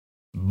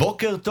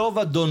בוקר טוב,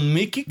 אדון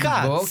מיקי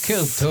קץ.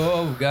 בוקר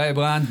טוב, גיא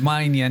ברנד, מה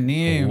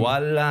העניינים?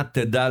 וואלה,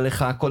 תדע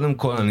לך, קודם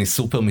כל אני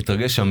סופר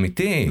מתרגש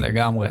אמיתי.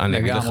 לגמרי, אני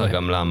אגיד לך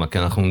גם למה, כי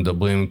אנחנו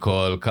מדברים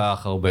כל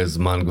כך הרבה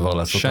זמן כבר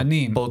לעשות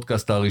שנים.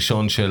 הפודקאסט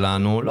הראשון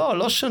שלנו.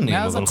 לא שנים,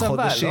 אבל הצבא,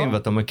 חודשים, לא?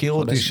 ואתה מכיר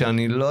אותי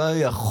שאני לא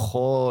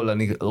יכול,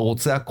 אני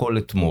רוצה הכל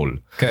אתמול.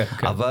 כן.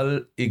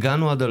 אבל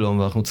הגענו עד הלום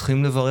ואנחנו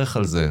צריכים לברך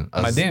על זה.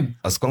 מדהים.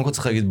 אז קודם כל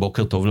צריך להגיד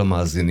בוקר טוב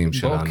למאזינים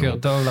שלנו. בוקר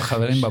טוב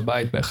לחברים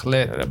בבית,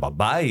 בהחלט.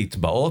 בבית,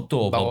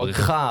 באוטו,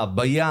 בבריכה,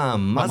 בים,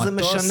 מה זה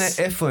משנה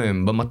איפה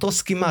הם?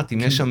 במטוס כמעט, אם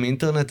יש שם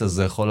אינטרנט, אז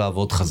זה יכול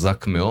לעבוד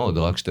חזק מאוד,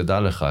 רק שתדע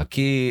לך.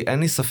 כי אין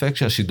לי ספק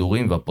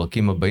שהשידורים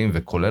והפרקים הבאים,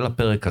 וכולל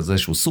הפרק הזה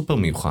שהוא סופר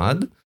מיוחד,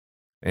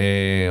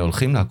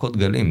 הולכים להכות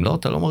גלים. לא,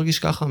 אתה לא מרגיש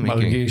ככה,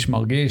 מיקי?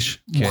 מרגיש.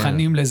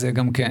 מוכנים לזה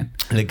גם כן.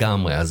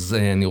 לגמרי. אז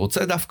אני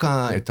רוצה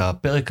דווקא את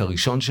הפרק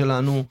הראשון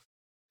שלנו,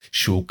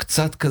 שהוא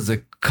קצת כזה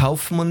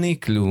קאופמני,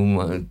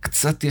 כאילו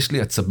קצת יש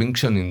לי עצבים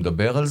כשאני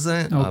מדבר על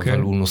זה, אבל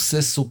הוא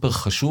נושא סופר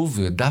חשוב,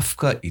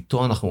 ודווקא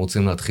איתו אנחנו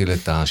רוצים להתחיל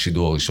את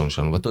השידור הראשון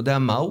שלנו. ואתה יודע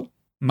מהו?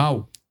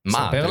 מהו?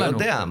 מה, אתה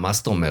יודע, מה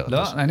זאת אומרת?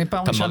 לא, אני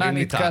פעם ראשונה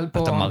נתקל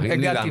פה, אתה מרים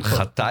לי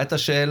להנחתה את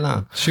השאלה?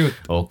 שוט.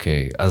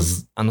 אוקיי,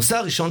 אז הנושא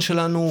הראשון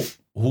שלנו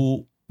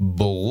הוא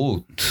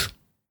בורות.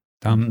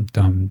 טם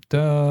טם טם.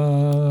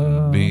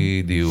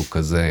 בדיוק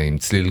כזה, עם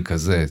צליל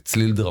כזה,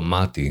 צליל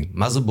דרמטי.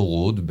 מה זה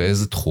בורות?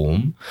 באיזה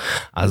תחום?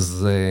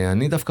 אז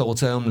אני דווקא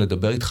רוצה היום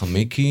לדבר איתך,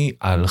 מיקי,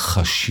 על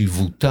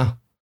חשיבותה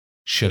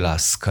של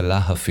ההשכלה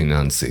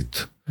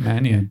הפיננסית.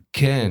 מעניין.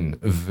 כן,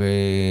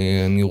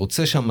 ואני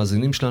רוצה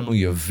שהמאזינים שלנו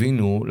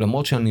יבינו,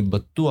 למרות שאני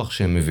בטוח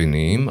שהם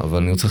מבינים,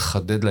 אבל אני רוצה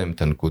לחדד להם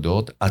את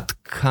הנקודות, עד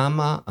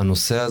כמה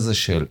הנושא הזה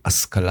של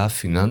השכלה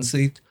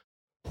פיננסית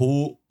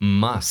הוא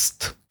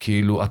must.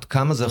 כאילו, עד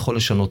כמה זה יכול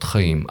לשנות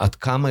חיים, עד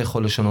כמה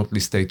יכול לשנות לי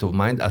state of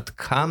mind, עד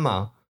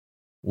כמה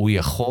הוא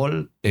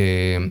יכול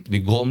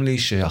לגרום לי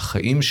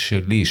שהחיים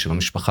שלי, של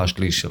המשפחה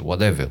שלי, של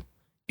whatever,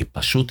 היא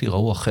פשוט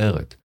ייראו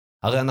אחרת.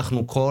 הרי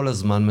אנחנו כל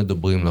הזמן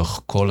מדברים לך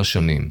כל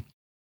השנים,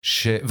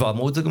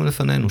 ואמרו את זה גם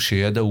לפנינו,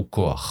 שידע הוא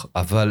כוח,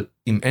 אבל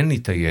אם אין לי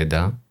את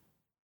הידע,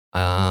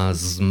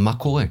 אז מה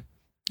קורה?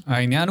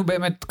 העניין הוא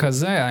באמת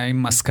כזה,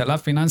 עם השכלה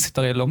פיננסית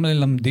הרי לא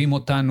מלמדים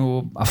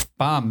אותנו אף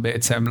פעם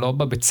בעצם, לא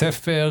בבית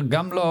ספר,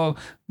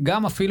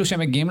 גם אפילו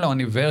שמגיעים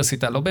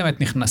לאוניברסיטה, לא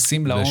באמת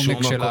נכנסים לעומק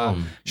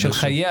של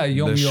חיי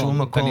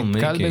היום-יום. אתה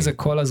נתקל בזה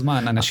כל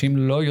הזמן, אנשים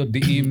לא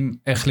יודעים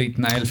איך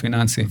להתנהל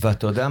פיננסי.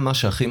 ואתה יודע מה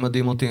שהכי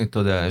מדהים אותי? אתה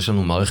יודע, יש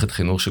לנו מערכת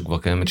חינוך שכבר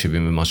קיימת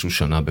 70 ומשהו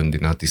שנה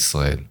במדינת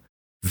ישראל.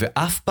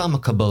 ואף פעם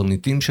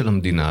הקברניטים של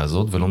המדינה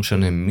הזאת, ולא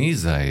משנה מי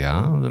זה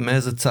היה,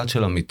 ומאיזה צד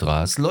של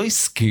המתרס, לא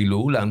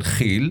השכילו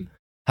להנחיל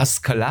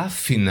השכלה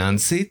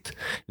פיננסית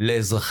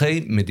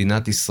לאזרחי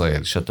מדינת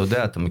ישראל. שאתה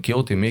יודע, אתה מכיר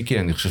אותי מיקי,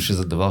 אני חושב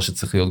שזה דבר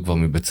שצריך להיות כבר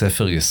מבית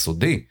ספר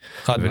יסודי,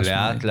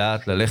 ולאט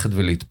לאט ללכת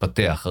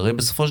ולהתפתח. הרי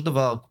בסופו של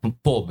דבר,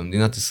 פה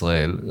במדינת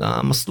ישראל,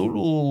 המסלול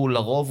הוא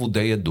לרוב הוא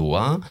די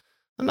ידוע,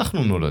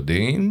 אנחנו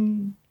נולדים,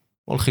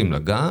 הולכים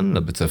לגן,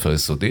 לבית ספר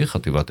יסודי,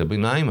 חטיבת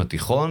הביניים,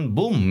 התיכון,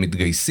 בום,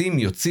 מתגייסים,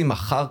 יוצאים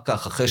אחר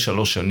כך, אחרי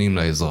 3 שנים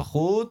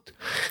לאזרחות,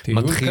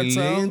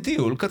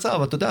 טיול קצר,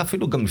 ואתה יודע,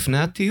 אפילו גם לפני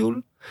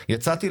הטיול,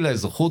 יצאתי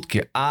לאזרחות, כי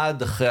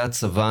עד אחרי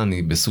הצבא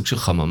אני בסוג של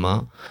חממה,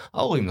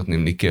 ההורים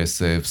נותנים לי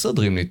כסף,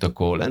 סדרים לי את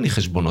הכל, אין לי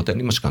חשבונות, אין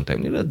לי משכנתה,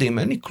 אין לי ילדים,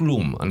 אין לי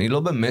כלום, אני לא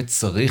באמת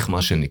צריך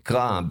מה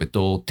שנקרא,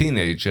 בתור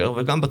טינאג'ר,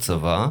 וגם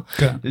בצבא,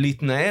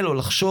 להתנהל או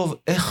לחשוב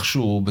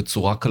איכשהו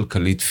בצורה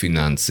כלכלית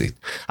פיננסית.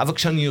 אבל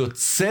כשאני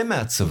יוצא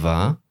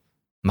מהצבא,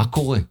 מה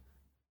קורה?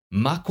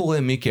 מה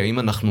קורה, מיקי? האם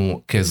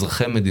אנחנו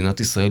כאזרחי מדינת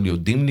ישראל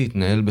יודעים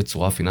להתנהל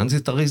בצורה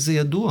פיננסית? הרי זה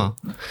ידוע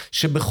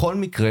שבכל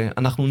מקרה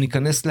אנחנו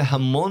ניכנס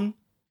להמון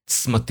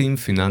צמתים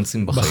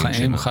פיננסיים בחיים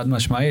שלנו. חד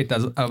משמעית.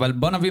 אבל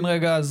בוא נבין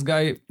רגע, אז גיא,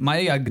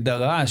 מהי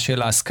ההגדרה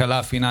של ההשכלה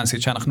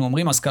הפיננסית? שאנחנו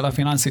אומרים השכלה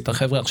פיננסית,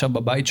 החבר'ה עכשיו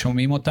בבית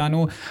שומעים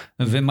אותנו,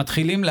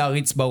 ומתחילים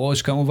להריץ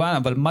בראש כמובן,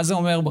 אבל מה זה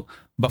אומר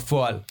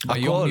בפועל,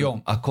 ביום יום?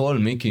 הכל,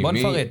 מיקי. בוא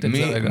נפרט את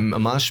זה רגע.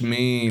 ממש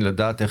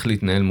לדעת איך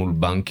להתנהל מול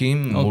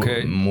בנקים,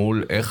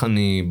 מול איך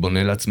אני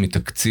בונה לעצמי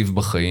תקציב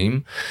בחיים,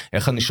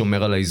 איך אני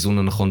שומר על האיזון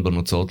הנכון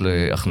בנוצאות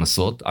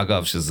להכנסות.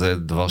 אגב, שזה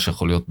דבר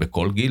שיכול להיות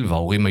בכל גיל,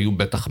 וההורים היו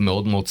בטח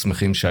מאוד מאוד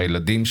שמחים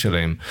שהילדים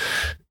שלהם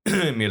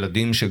הם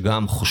ילדים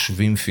שגם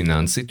חושבים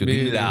פיננסית,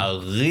 יודעים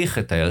להעריך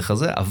את הערך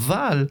הזה,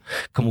 אבל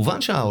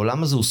כמובן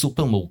שהעולם הזה הוא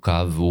סופר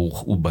מורכב,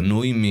 הוא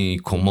בנוי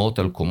מקומות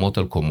על קומות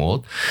על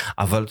קומות,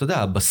 אבל אתה יודע,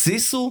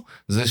 הבסיס הוא,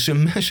 זה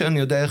שאני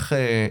יודע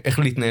איך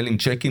להתנהל עם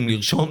צ'קים,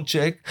 לרשום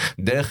צ'ק,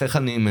 דרך איך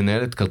אני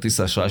מנהל את כרטיס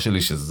האשראי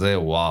שלי, שזה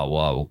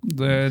וואו.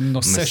 זה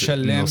נושא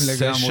שלם לגמרי.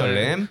 נושא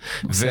שלם,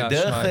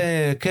 ודרך,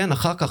 כן,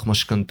 אחר כך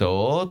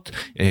משכנתאות,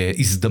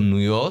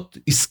 הזדמנויות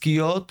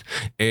עסקיות,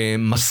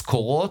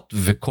 משכורות,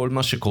 וכל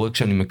מה שקורה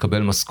כשאני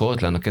מקבל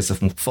משכורת, לאן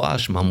הכסף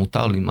מופרש, מה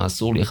מותר לי, מה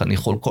אסור לי, איך אני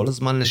יכול כל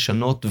הזמן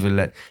לשנות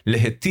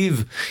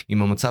ולהטיב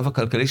עם המצב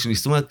הכלכלי שלי.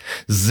 זאת אומרת,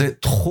 זה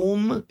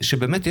תחום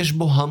שבאמת יש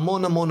בו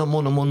המון המון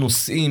המון המון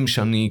נושאים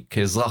שאני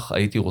כאזרח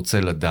הייתי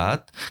רוצה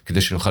לדעת,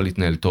 כדי שנוכל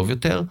להתנהל טוב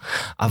יותר,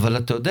 אבל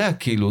אתה יודע,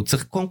 כאילו,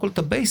 צריך קודם כל את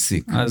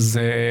הבייסיק. אז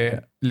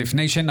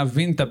לפני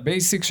שנבין את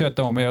הבייסיק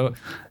שאתה אומר,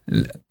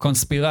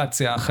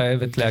 קונספירציה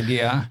חייבת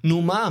להגיע.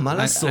 נו מה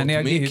לעשות,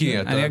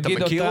 מיקי? אתה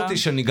מכיר אותי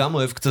שאני גם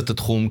אוהב קצת את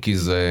התחום, כי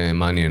זה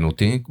מעניין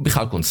אותי,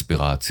 בכלל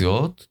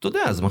קונספירציות, אתה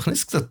יודע, זה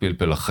מכניס קצת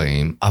פלפל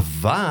לחיים,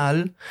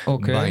 אבל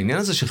בעניין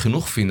הזה של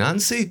חינוך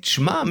פיננסי,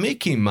 תשמע,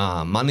 מיקי,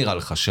 מה נראה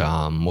לך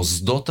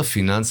שהמוסדות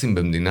הפיננסיים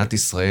במדינת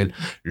ישראל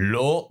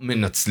לא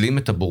מנצלים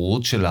את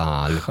הבורות של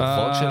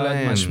הלקוחות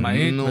שלהם?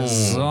 משמעית,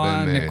 וזו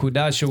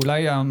הנקודה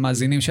שאולי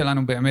המאזינים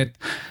שלנו באמת,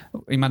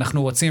 אם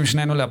אנחנו רוצים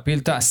שנינו להפיל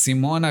את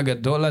האסימון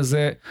הגדול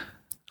הזה,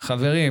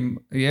 חברים,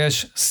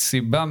 יש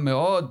סיבה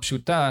מאוד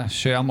פשוטה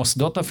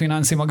שהמוסדות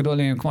הפיננסיים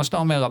הגדולים, כמו שאתה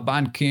אומר,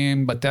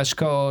 הבנקים, בתי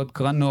השקעות,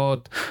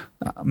 קרנות,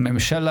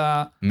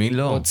 הממשלה,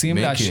 רוצים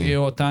להשאיר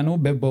אותנו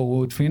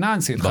בבורות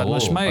פיננסית, חד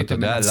משמעית, הם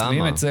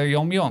מנצלים את זה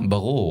יום יום.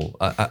 ברור,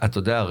 אתה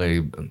יודע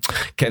הרי,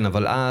 כן,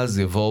 אבל אז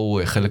יבואו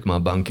חלק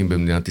מהבנקים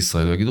במדינת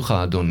ישראל, ויגידו לך,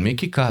 אדון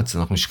מיקי קץ,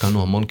 אנחנו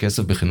השקענו המון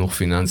כסף בחינוך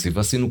פיננסי,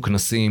 ועשינו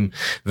כנסים,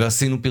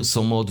 ועשינו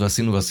פרסומות,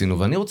 ועשינו,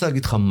 ואני רוצה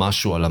להגיד לך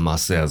משהו על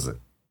המעשה הזה.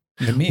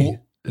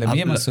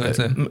 למי הם עשו את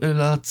זה?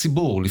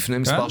 לציבור, לפני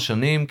מספר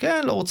שנים,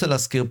 כן, לא רוצה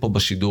להזכיר פה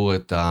בשידור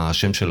את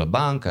השם של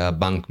הבנק, היה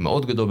בנק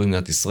מאוד גדול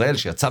במדינת ישראל,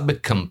 שיצא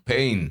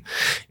בקמפיין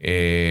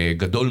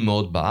גדול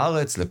מאוד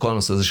בארץ, לכל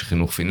הנושא הזה של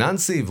חינוך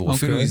פיננסי, והוא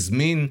אפילו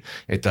הזמין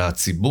את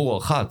הציבור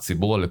הרחב,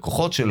 ציבור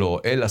הלקוחות שלו,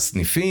 אל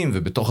הסניפים,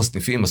 ובתוך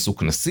הסניפים עשו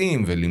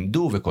כנסים,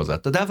 ולימדו וכל זה.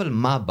 אתה יודע אבל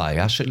מה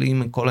הבעיה שלי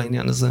עם כל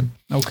העניין הזה?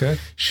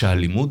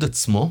 שהלימוד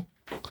עצמו,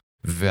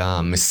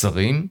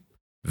 והמסרים,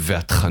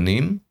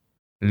 והתכנים,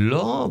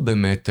 לא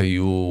באמת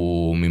היו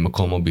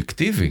ממקום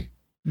אובייקטיבי.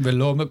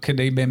 ולא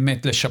כדי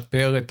באמת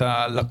לשפר את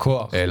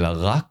הלקוח. אלא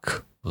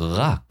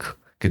רק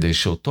כדי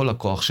שאותו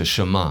לקוח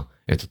ששמע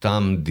את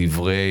אותם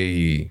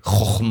דברי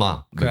חוכמה,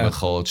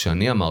 במרכאות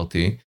שאני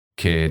אמרתי,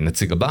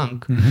 כנציג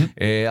הבנק,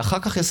 אחר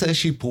כך יעשה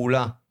איזושהי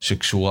פעולה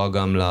שקשורה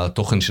גם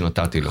לתוכן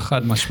שנתתי לו.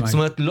 חד משמעית. זאת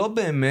אומרת, לא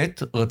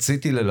באמת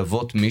רציתי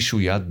ללוות מישהו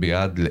יד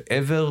ביד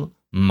לעבר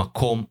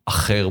מקום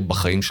אחר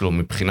בחיים שלו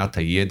מבחינת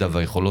הידע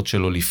והיכולות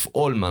שלו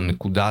לפעול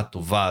מהנקודה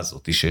הטובה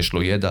הזאת שיש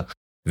לו ידע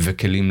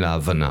וכלים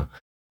להבנה.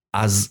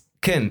 אז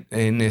כן,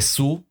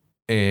 נעשו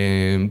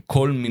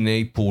כל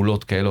מיני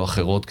פעולות כאלה או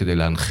אחרות כדי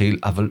להנחיל,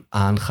 אבל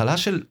ההנחלה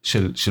של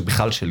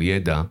בכלל של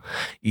ידע,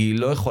 היא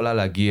לא יכולה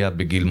להגיע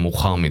בגיל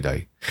מאוחר מדי.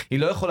 היא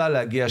לא יכולה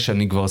להגיע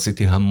שאני כבר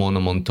עשיתי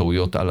המון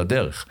טעויות על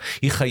הדרך.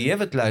 היא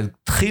חייבת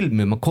להתחיל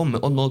ממקום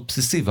מאוד מאוד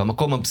בסיסי,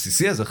 והמקום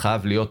הבסיסי הזה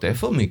חייב להיות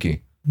איפה, מיקי?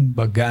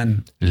 בגן.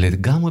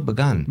 לגמרי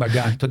בגן.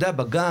 בגן. אתה יודע,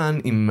 בגן,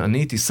 אם אני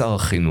הייתי שר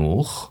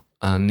החינוך,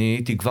 אני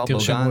הייתי כבר בגן.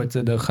 תרשמו את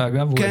זה דרך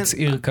אגב, הוא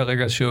הצעיר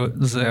כרגע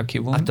שזה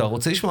הכיוון. אתה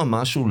רוצה לשמוע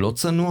משהו לא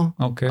צנוע?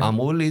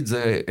 אמרו לי את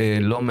זה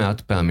לא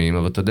מעט פעמים,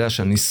 אבל אתה יודע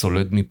שאני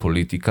סולד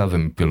מפוליטיקה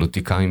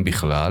ומפוליטיקאים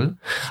בכלל,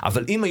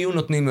 אבל אם היו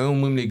נותנים, היו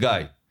אומרים לי, גיא,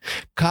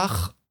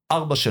 קח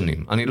 4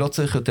 שנים, אני לא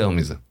צריך יותר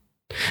מזה.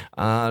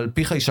 על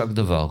פיך יישק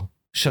דבר.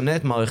 שנה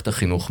את מערכת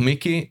החינוך.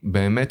 מיקי,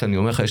 באמת אני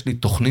אומר לך, יש לי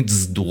תוכנית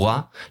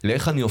סדורה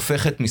לאיך אני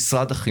הופך את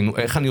משרד החינוך,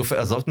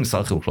 עזוב את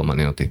משרד החינוך, לא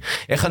מעניין אותי,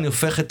 איך אני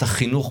הופך את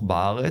החינוך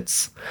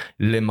בארץ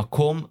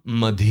למקום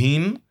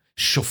מדהים,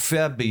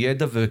 שופע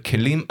בידע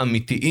וכלים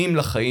אמיתיים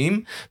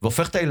לחיים,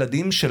 והופך את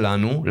הילדים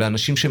שלנו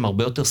לאנשים שהם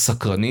הרבה יותר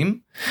סקרנים,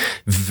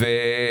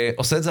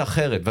 ועושה את זה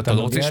אחרת. ואתה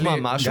רוצה לשמוע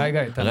משהו?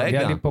 גיא, אתה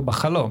מגיע לי פה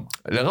בחלום.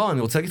 לא,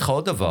 אני רוצה להגיד לך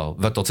עוד דבר,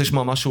 ואתה רוצה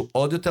לשמוע משהו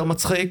עוד יותר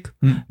מצחיק?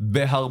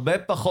 בהרבה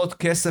פחות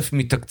כסף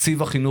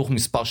מתקציב החינוך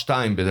מספר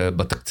 2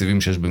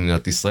 בתקציבים שיש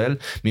במדינת ישראל,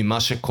 ממה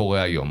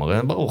שקורה היום. הרי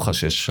ברור לך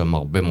שיש שם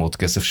הרבה מאוד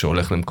כסף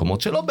שהולך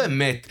למקומות שלא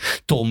באמת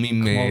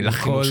תורמים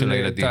לחינוך של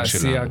הילדים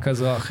שלנו. כמו בכל תעשייה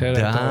כזו או אחרת.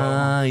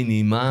 די,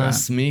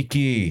 נמאס,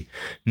 מיקי.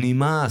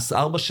 נמאס,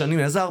 4 שנים,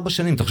 איזה 4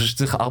 שנים? אתה חושב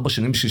שצריך 4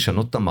 שנים בשביל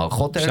לשנות את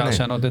המערכות האלה?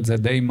 אפשר לשנות את זה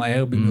די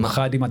מהר,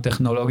 במיוחד עם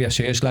הטכנולוגיה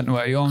שיש לנו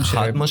היום.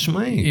 חד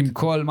משמעית. עם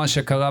כל מה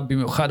שקרה,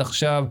 במיוחד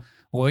עכשיו,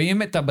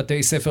 רואים את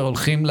הבתי ספר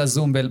הולכים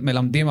לזום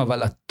ומלמדים,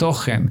 אבל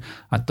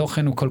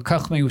התוכן הוא כל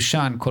כך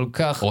מיושן, כל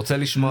כך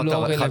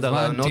לא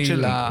רלוונטי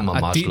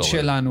לעתיד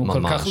שלנו,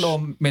 כל כך לא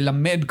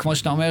מלמד, כמו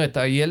שאתה אומר, את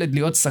הילד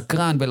להיות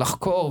סקרן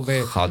ולחקור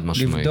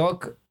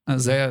ולבדוק.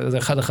 זה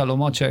אחד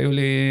החלומות שהיו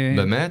לי.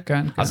 באמת?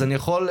 כן. אז אני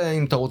יכול,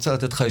 אם אתה רוצה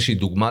לתת לך איזושהי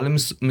דוגמה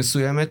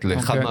מסוימת,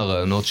 לאחד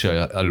מהרעיונות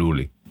שעלו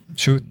לי.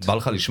 שוט. בא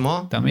לך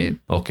לשמוע? תמיד.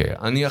 אוקיי,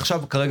 אני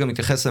עכשיו כרגע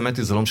מתייחס, האמת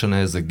היא, זה לא משנה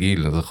איזה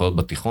גיל, זה יכול להיות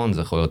בתיכון,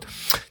 זה יכול להיות...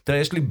 תראה,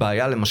 יש לי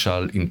בעיה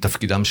למשל עם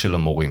תפקידם של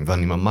המורים,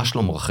 ואני ממש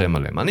לא מרחם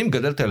עליהם. אני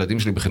מגדל את הילדים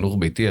שלי בחינוך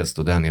ביתי, אז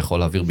אתה יודע, אני יכול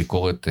להעביר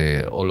ביקורת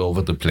all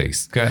over the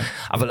place. כן.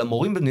 אבל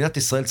המורים במדינת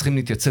ישראל צריכים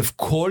להתייצב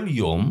כל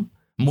יום,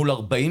 מול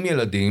 40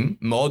 ילדים,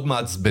 מאוד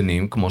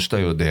מעצבנים, כמו שאתה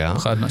יודע.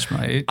 חד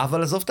משמעית.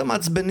 אבל עזוב את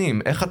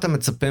המעצבנים, איך אתה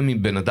מצפה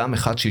מבן אדם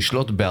אחד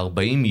שישלוט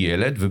ב-40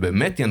 ילד,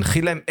 ובאמת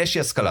ינחיל להם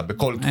איזושהי השכלה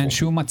בכל תחום. אין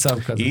שום מצב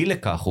כזה. היא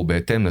לכך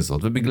ובהתאם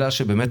לזאת, ובגלל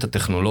שבאמת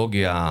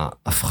הטכנולוגיה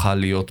הפכה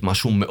להיות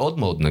משהו מאוד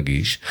מאוד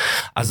נגיש,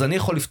 אז אני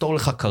יכול לפתור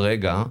לך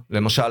כרגע,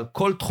 למשל,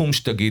 כל תחום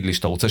שתגיד לי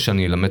שאתה רוצה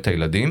שאני אלמד את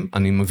הילדים,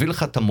 אני מביא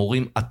לך את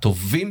המורים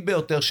הטובים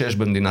ביותר שיש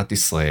במדינת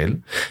ישראל,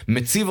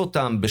 מציב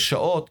אותם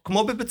בשעות,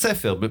 כמו בבית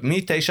ספר,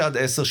 מ-9 עד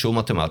 10 שהוא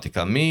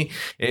מתמטיקה,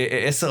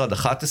 מ-10 עד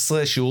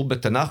 11, שיעור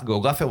בתנ"ך,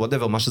 גיאוגרפיה,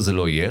 whatever, מה שזה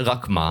לא יהיה,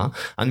 רק מה,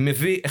 אני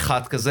מביא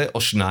אחד כזה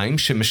או שניים,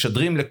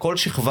 שמשדרים לכל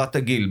שכבת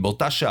הגיל,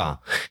 באותה שעה,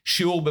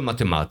 שיעור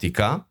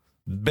במתמטיקה,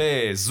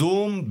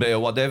 בזום,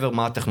 בוואטאבר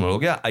מה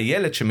הטכנולוגיה,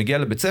 הילד שמגיע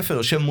לבית ספר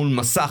יושב מול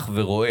מסך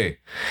ורואה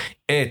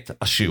את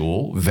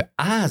השיעור,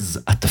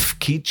 ואז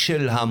התפקיד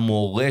של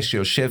המורה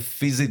שיושב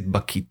פיזית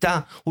בכיתה,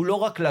 הוא לא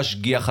רק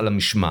להשגיח על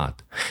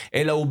המשמעת,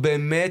 אלא הוא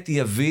באמת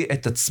יביא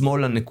את עצמו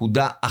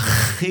לנקודה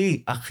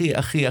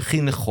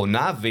הכי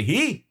נכונה,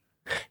 והיא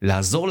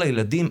לעזור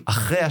לילדים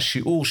אחרי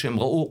השיעור שהם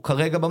ראו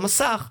כרגע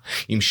במסך,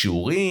 עם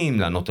שיעורים,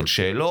 לענות על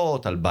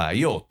שאלות, על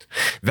בעיות.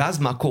 ואז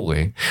מה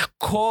קורה?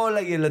 כל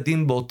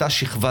הילדים באותה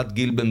שכבת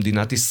גיל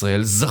במדינת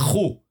ישראל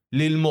זכו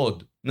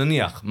ללמוד,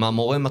 נניח,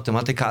 מהמורה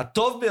מתמטיקה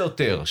הטוב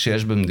ביותר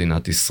שיש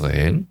במדינת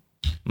ישראל.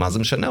 מה זה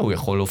משנה? הוא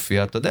יכול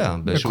להופיע, אתה יודע,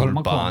 באיזשהו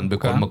אולפן,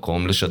 בכל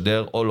מקום,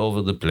 לשדר all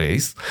over the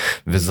place,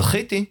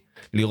 וזכיתי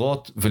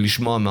לראות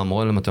ולשמוע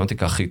מהמורה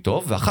למתמטיקה הכי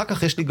טוב, ואחר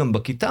כך יש לי גם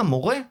בכיתה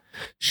מורה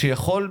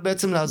שיכול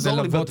בעצם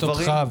לעזור לי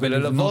בדברים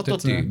וללוות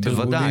אותי,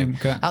 בוודאי.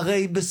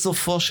 הרי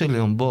בסופו של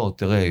יום, בוא,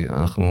 תראה,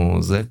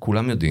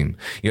 כולם יודעים.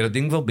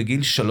 ילדים כבר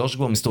בגיל 3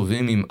 כבר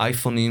מסתובבים עם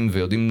אייפונים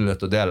ויודעים,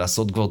 אתה יודע,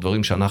 לעשות כבר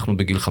דברים שאנחנו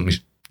בגיל 5...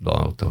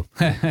 לא, טוב.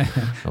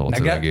 לא רוצה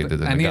להגיד את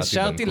זה. אני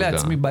השארתי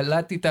לעצמי,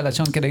 בלעתי את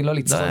הלשון כדי לא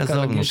לצחוק.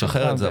 זה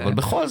משחרר את זה, אבל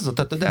בכל זאת,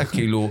 אתה יודע,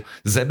 כאילו,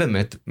 זה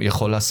באמת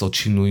יכול לעשות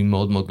שינוי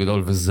מאוד מאוד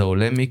גדול, וזה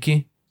עולה,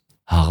 מיקי,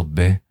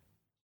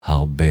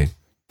 הרבה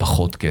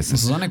פחות כסף.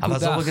 זו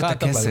נקודה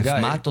אחת, אבל גיא,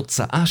 מה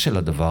התוצאה של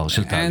הדבר,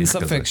 של תהליך כזה?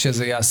 אין ספק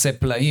שזה יעשה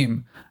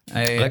פלאים.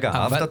 רגע,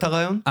 אהבת את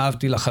הרעיון?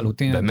 אהבתי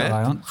לחלוטין את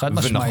הרעיון, חד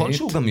משמעית. ונכון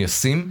שהוא גם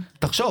ישים,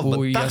 תחשוב,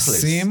 הוא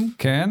בתכלס. ישים,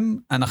 כן,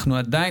 אנחנו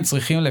עדיין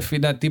צריכים לפי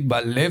דעתי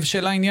בלב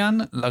של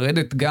העניין,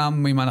 לרדת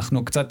גם, אם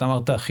אנחנו קצת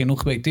אמרת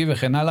חינוך ביתי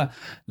וכן הלאה,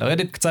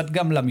 לרדת קצת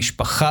גם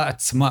למשפחה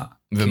עצמה.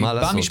 ומה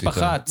לעשות איתה?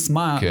 במשפחה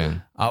עצמה,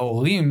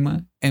 ההורים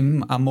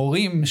הם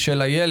המורים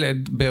של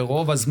הילד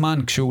ברוב הזמן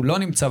כשהוא לא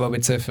נמצא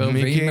בבית ספר,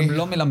 ואם הם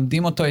לא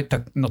מלמדים אותו,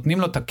 נותנים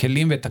לו את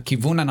הכלים ואת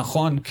הכיוון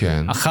הנכון,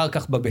 אחר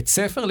כך בבית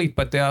ספר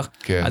להתפתח,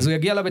 אז הוא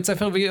יגיע לבית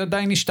ספר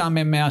ועדיין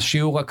ישתעמם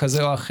מהשיעור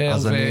הכזה או אחר,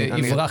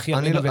 ויברח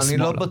ימינה ושמאלה. אני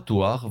לא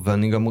בטוח,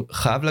 ואני גם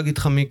חייב להגיד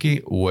לך, מיקי,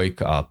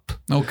 wake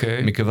up.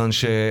 מכיוון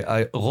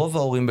שרוב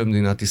ההורים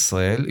במדינת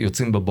ישראל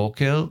יוצאים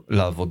בבוקר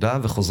לעבודה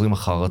וחוזרים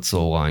אחר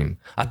הצהריים.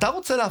 אתה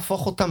רוצה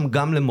להפוך אותם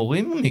גם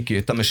למורים, מיקי?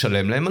 אתה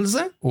משלם להם על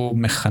זה? הוא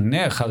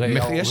מחנך, הרי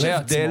ההורה עצמו מחנך. יש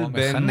הבדל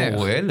בין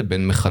מורה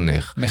לבין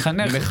מחנך.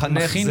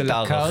 מחנך זה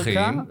לערכים,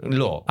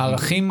 לא.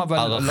 ערכים,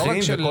 אבל לא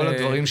רק של... ערכים וכל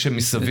הדברים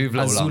שמסביב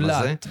לעולם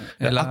הזה.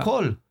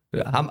 הכל.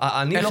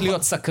 איך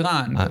להיות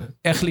סקרן,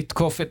 איך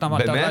לתקוף את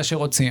המטרה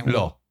שרוצים.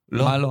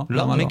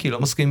 לא, מיקי, לא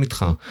מסכים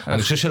איתך.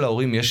 אני חושב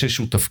שלהורים יש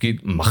איזשהו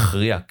תפקיד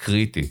מכריע,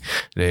 קריטי,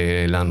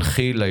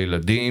 להנחיל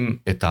לילדים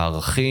את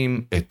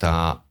הערכים,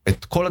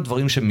 את כל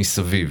הדברים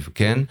שמסביב,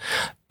 כן?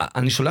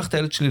 אני שולח את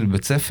הילד שלי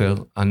לבית ספר,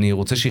 אני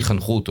רוצה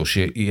שיחנכו אותו,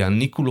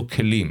 שיעניקו לו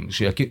כלים,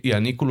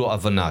 שיעניקו לו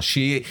הבנה,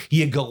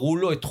 שיגרו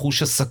לו את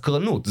תחוש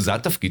הסקרנות, זה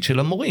התפקיד של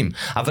המורים.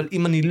 אבל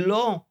אם אני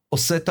לא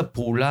עושה את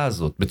הפעולה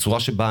הזאת, בצורה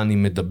שבה אני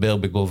מדבר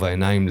בגובה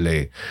העיניים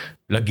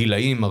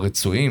לגילאים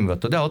הרצויים,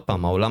 ואתה יודע, עוד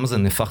פעם, העולם הזה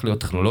נהפך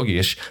להיות טכנולוגי,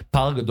 יש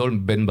פער גדול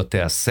בין בתי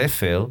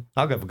הספר,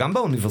 אגב, גם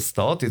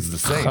באוניברסיטאות, it's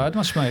the same. חד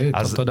משמעית,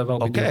 אותו דבר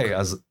בדיוק. אוקיי,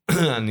 אז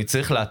אני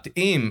צריך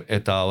להתאים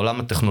את העולם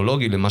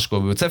הטכנולוגי למה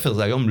שקורה בבית ספר,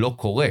 זה היום לא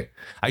קורה.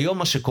 היום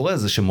מה שקורה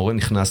זה שמורה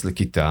נכנס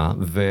לכיתה,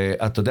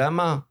 ואתה יודע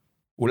מה?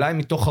 אולי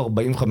מתוך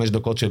 45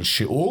 דקות של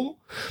שיעור,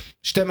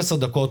 12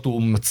 דקות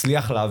הוא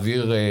מצליח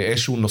להעביר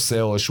איזשהו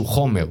נושא או איזשהו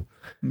חומר.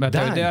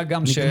 ואתה יודע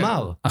גם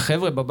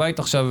שהחבר'ה בבית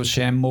עכשיו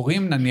שהם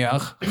מורים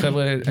נניח,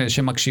 חבר'ה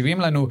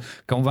שמקשיבים לנו,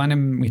 כמובן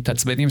הם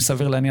מתעצבנים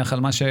סביר להניח על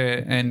מה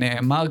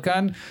שנאמר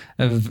כאן.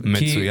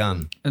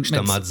 מצוין.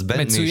 כשאתה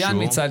מעצבן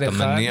מישהו, אתה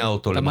מניע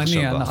אותו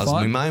למחשבה. אז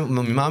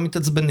ממה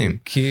מתעצבנים?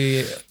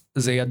 כי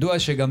זה ידוע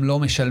שגם לא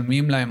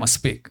משלמים להם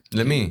מספיק.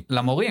 למי?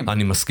 למורים.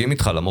 אני מסכים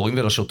איתך, למורים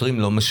ולשוטרים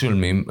לא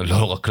משלמים,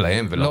 לא רק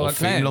להם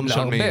ולרופאים לא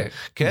משלמים.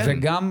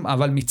 וגם,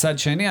 אבל מצד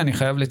שני אני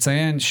חייב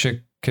לציין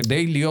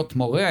כדי להיות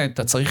מורה,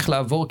 אתה צריך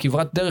לעבור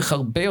כברת דרך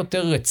הרבה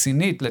יותר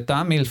רצינית,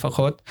 לטעמי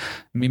לפחות,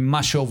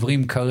 ממה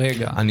שעוברים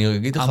כרגע. אני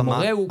אגיד לך מה...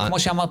 המורה הוא, כמו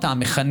שאמרת,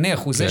 המחנך,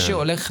 הוא זה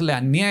שהולך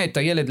להניע את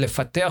הילד,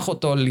 לפתח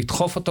אותו,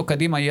 לדחוף אותו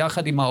קדימה,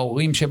 יחד עם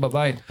ההורים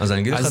שבבית. אז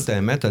אני אגיד לך את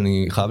האמת,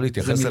 אני חייב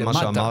להתייחס למה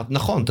שאמרת.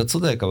 נכון, אתה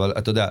צודק, אבל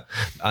אתה יודע,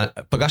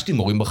 פגשתי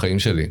מורים בחיים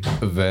שלי,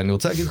 ואני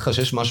רוצה להגיד לך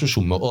שיש משהו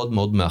שהוא מאוד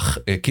מאוד,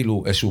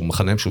 כאילו איזשהו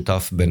מחנה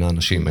משותף בין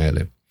האנשים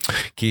האלה.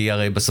 כי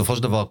הרי בסופו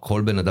של דבר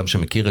כל בן אדם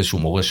שמכיר איזשהו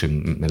מורה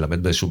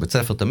שמלמד באיזשהו בית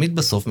ספר, תמיד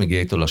בסוף מגיע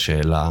איתו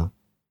לשאלה,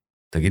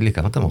 תגיד לי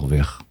כמה אתה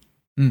מרוויח?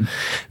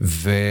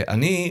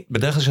 ואני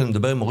בדרך כלל שאני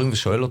מדבר עם מורים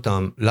ושואל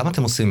אותם, למה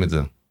אתם עושים את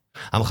זה?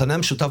 המחנה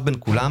המשותף בין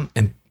כולם,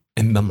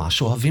 הם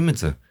ממש אוהבים את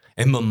זה.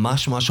 הם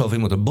ממש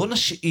אוהבים אותם. בוא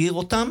נשאיר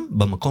אותם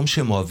במקום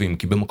שהם אוהבים,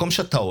 כי במקום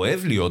שאתה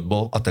אוהב להיות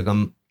בו, אתה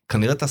גם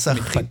כנראה תעשה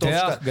הכי טוב.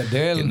 מתפתח,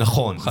 גדל.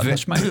 נכון. חד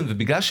משמעית.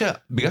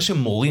 ובגלל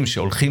שמורים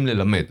שהולכים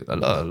ללמד,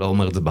 לא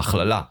אומר את זה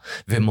בהכללה,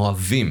 והם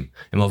אוהבים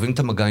את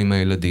המגע עם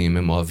הילדים,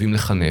 הם אוהבים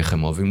לחנך,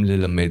 הם אוהבים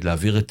ללמד,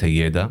 להעביר את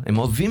הידע, הם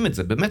אוהבים את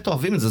זה, באמת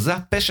אוהבים את זה, זה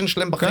הפשן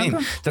שלהם בחיים.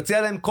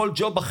 תציע להם כל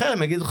ג'וב אחר,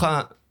 הם יגידו לך,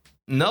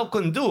 now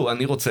can do,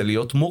 אני רוצה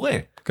להיות מורה.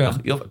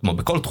 כמו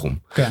בכל תחום.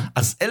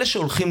 אז אלה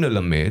שהולכים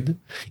ללמד,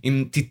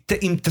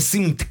 אם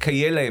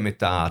תקייל להם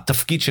את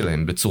התפקיד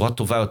שלהם בצורה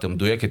טובה יותר,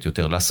 מדויקת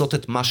יותר, לעשות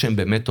את מה שהם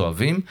באמת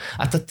אוהבים,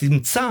 אתה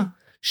תמצא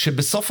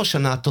שבסוף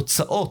השנה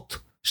התוצאות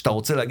שאתה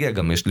רוצה להגיע,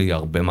 גם יש לי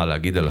הרבה מה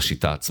להגיד על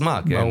השיטה עצמה,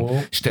 כן?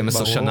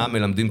 12 שנה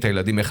מלמדים את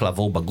הילדים איך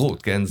לעבור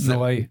בגרות, כן?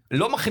 נוראי.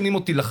 לא מכינים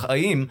אותי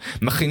לחיים,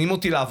 מכינים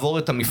אותי לעבור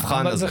את המבחן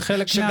הזה. אבל זה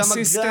חלק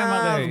מהסיסטם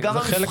הרי. גם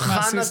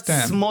המבחן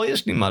עצמו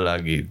יש לי מה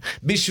להגיד.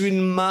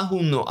 בשביל מה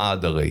הוא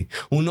נועד הרי?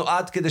 הוא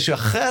נועד כדי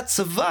שאחרי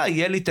הצבא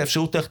יהיה לי את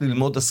האפשרות איך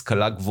ללמוד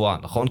השכלה גבוהה,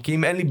 נכון? כי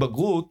אם אין לי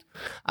בגרות,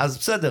 אז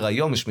בסדר,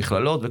 היום יש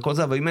מכללות וכל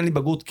זה, אבל אם אין לי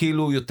בגרות,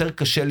 כאילו יותר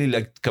קשה לי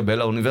להתקבל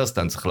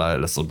לאוניברסיטה, אני צריך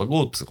לעשות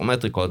בגרות,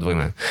 פסיכומטרי, כל הדברים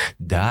האלה.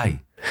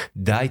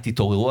 די,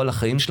 תתעוררו על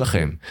החיים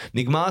שלכם.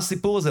 נגמר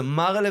הסיפור הזה,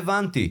 מה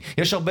רלוונטי?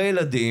 יש הרבה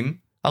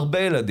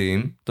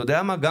ילדים, אתה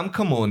יודע מה, גם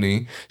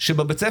כמוני,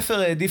 שבבית ספר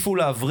העדיפו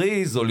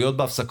להבריז או להיות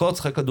בהפסקות,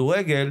 שחק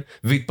כדורגל,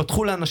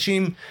 והתפתחו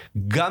לאנשים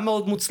גם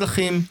מאוד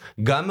מוצלחים,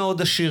 גם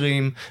מאוד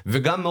עשירים,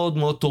 וגם מאוד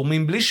מאוד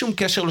תורמים, בלי שום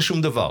קשר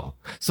לשום דבר.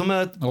 זאת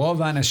אומרת...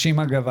 רוב האנשים,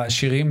 אגב,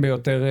 העשירים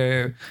ביותר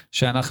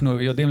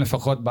שאנחנו יודעים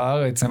לפחות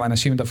בארץ, הם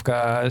אנשים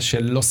דווקא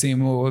שלא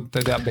סיימו, אתה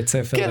יודע, בית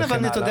ספר. כן,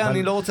 אבל אתה יודע,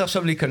 אני לא רוצה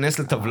עכשיו להיכנס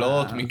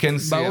לטבלאות, מי כן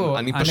סיים.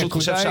 אני פשוט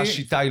חושב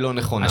שהשיטה היא לא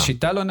נכונה.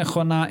 השיטה לא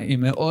נכונה, היא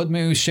מאוד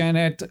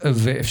מיושנת,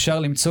 ואפשר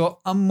למצוא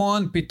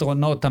המון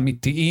פתרונות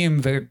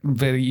אמיתיים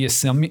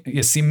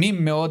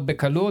וישימים מאוד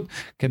בקלות,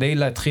 כדי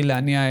להתחיל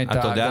להניע את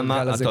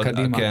הגלגל הזה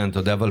קדימה. כן, אתה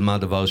יודע אבל מה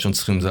הדבר הראשון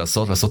צריכים זה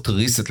לעשות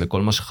ריסט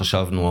לכל מה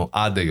שחשבנו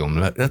עד היום,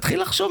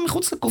 להתחיל לחשוב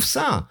מחוץ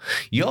לקופסה.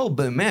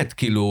 באמת,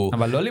 כאילו...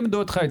 אבל לא לימדו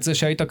אותך את זה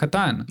שהיית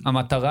קטן.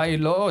 המטרה היא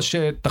לא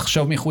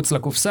שתחשוב מחוץ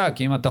לקופסה,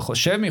 כי אם אתה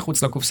חושב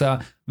מחוץ לקופסה,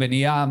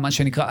 ונהיה מה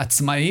שנקרא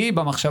עצמאי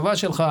במחשבה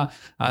שלך,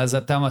 אז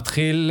אתה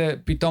מתחיל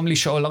פתאום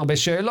לשאול הרבה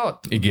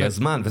שאלות. הגיע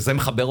הזמן, וזה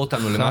מחבר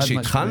אותנו למה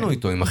שהתחלנו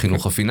איתו עם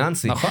החינוך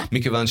הפיננסי,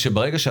 מכיוון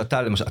שברגע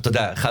שאתה, למשל, אתה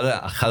יודע,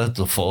 אחת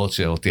התופעות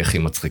שאותי הכי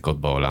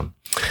מצחיקות בעולם.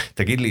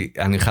 תגיד לי,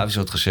 אני חייב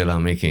לשאול אותך שאלה,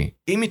 מיקי,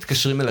 אם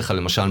מתקשרים אליך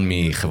למשל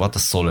מחברת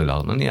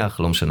הסולולר, נניח,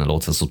 לא משנה, לא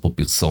רוצה לעשות פה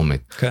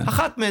פרסומת,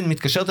 אחת מהן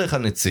מתקשרת אליך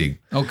נציג,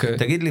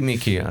 תגיד לי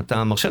מיקי,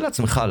 אתה מרשה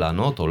לעצמך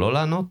לענות או לא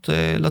לענות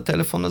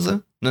לטלפון הזה?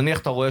 נניח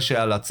אתה רואה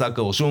שעל הצג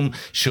רשום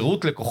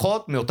שירות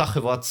לקוחות מאותה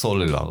חברת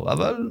סולולר,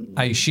 אבל...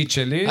 האישית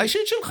שלי?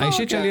 האישית שלך,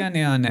 האישית שלי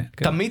אני אענה.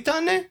 תמיד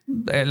תענה?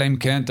 אלא אם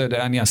כן, אתה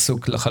יודע, אני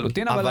עסוק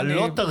לחלוטין, אבל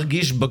לא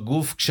תרגיש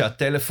בגוף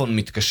כשהטלפון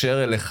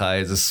מתקשר אליך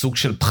איזה סוג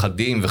של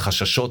פחדים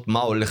וחששות מה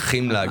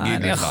הולכים להגיד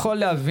לך. אני יכול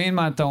להבין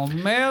מה אתה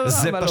אומר,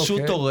 זה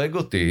פשוט הורג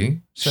אותי,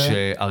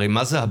 שהרי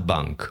מה זה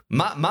הבנק?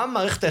 מה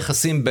מערכת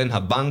היחסים בין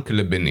הבנק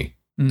לביני?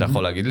 אתה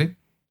יכול להגיד לי?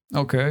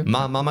 אוקיי.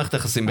 מה מערכת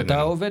היחסים בינינו?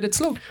 אתה עובד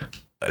אצלו.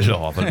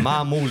 לא, אבל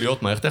מה אמור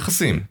להיות מערכת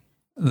היחסים?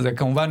 זה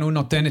כמובן הוא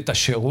נותן את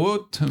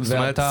השירות, זאת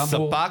אומרת,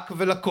 ספק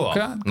ולקוח,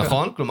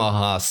 נכון? כלומר,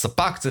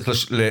 הספק צריך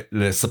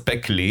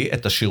לספק לי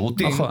את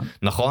השירותים,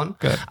 נכון?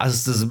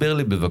 אז תסביר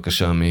לי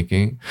בבקשה,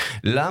 מיקי,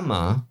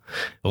 למה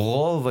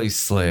רוב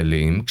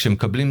הישראלים,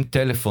 כשמקבלים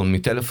טלפון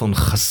מטלפון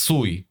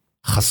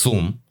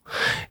חסום,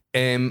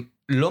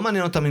 לא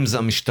מעניין אותם אם זה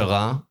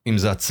המשטרה, אם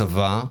זה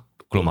הצבא,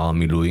 כלומר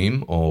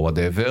המילואים, או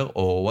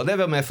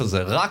whatever מאיפה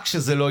זה, רק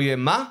שזה לא יהיה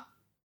מה?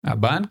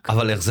 הבנק?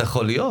 אבל איך זה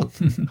יכול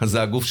להיות?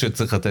 זה הגוף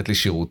שצריך לתת לי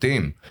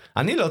שירותים.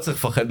 אני לא צריך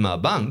לפחד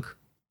מהבנק.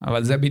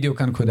 אבל זה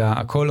בדיוק הנקודה.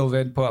 הכל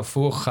עובד פה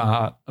הפוך.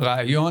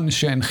 הרעיון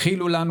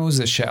שהנחילו לנו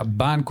זה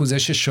שהבנק הוא זה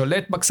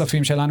ששולט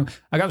בכספים שלנו.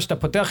 אגב, שאתה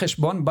פותח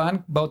חשבון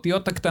בנק,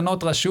 באותיות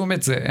הקטנות רשום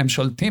את זה. הם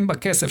שולטים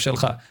בכסף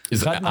שלך.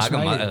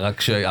 אגב,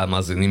 רק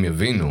שהמאזינים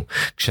יבינו,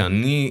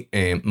 כשאני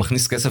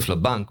מכניס כסף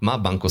לבנק, מה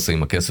הבנק עושה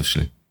עם הכסף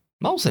שלי?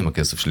 מה הוא עושה עם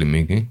הכסף שלי,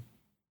 מיקי?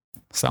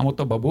 שם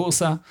אותו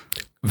בבורסה.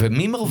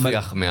 ומי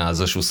מרוויח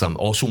מאז שהוא שם,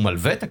 או שהוא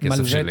מלווה את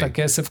הכסף שלי? מלווה את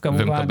הכסף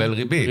כמובן. ומקבל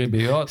ריבית.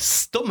 ריביות.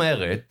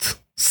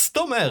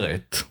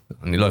 סתומרת,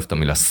 אני לא אוהב את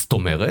המילה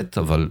סתומרת,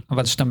 אבל...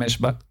 אבל שתמש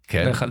בה,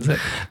 לך על זה.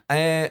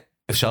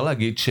 אפשר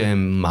להגיד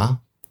שהם מה?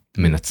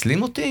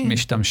 מנצלים אותי?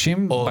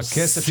 משתמשים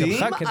בכסף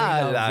שלך כדי להרוויח. עושים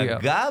על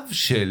הגב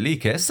שלי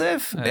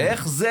כסף?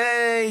 איך זה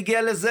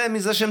הגיע לזה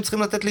מזה שהם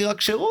צריכים לתת לי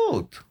רק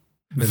שירות?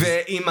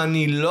 ואם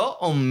אני לא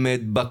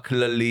עומד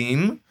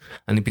בכללים,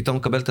 אני פתאום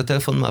מקבל את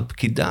הטלפון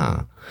מהפקידה.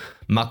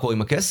 מה קורה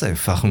עם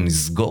הכסף? אנחנו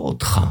נסגור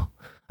אותך.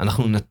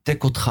 אנחנו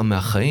נתק אותך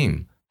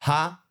מהחיים.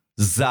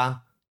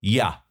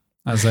 הזיה.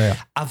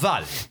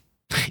 אבל,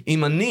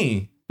 אם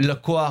אני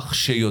לקוח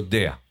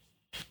שיודע,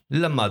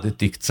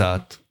 למדתי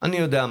קצת, אני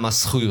יודע מה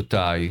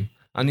זכויותיי,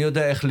 אני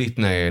יודע איך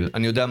להתנהל,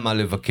 אני יודע מה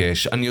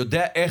לבקש, אני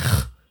יודע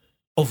איך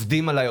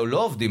עובדים עליי או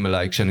לא עובדים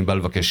עליי כשאני בא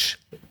לבקש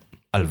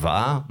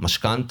הלוואה,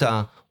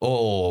 משכנתה,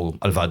 או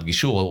הלוואת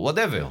גישור, או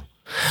whatever.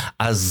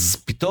 אז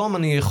פתאום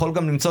אני יכול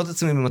גם למצוא את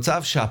עצמי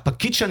במצב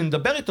שהפקיד שאני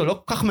מדבר איתו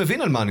לא כל כך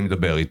מבין על מה אני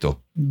מדבר איתו.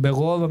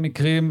 ברוב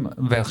המקרים,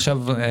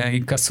 ועכשיו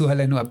יכעסו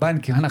עלינו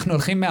הבנקים, אנחנו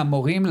הולכים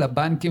מהמורים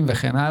לבנקים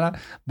וכן הלאה,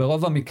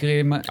 ברוב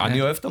המקרים...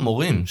 אני אוהב את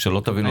המורים,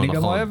 שלא תבינו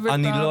נכון.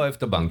 אני לא אוהב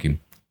את הבנקים.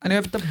 אני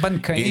אוהב את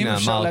הבנקאים,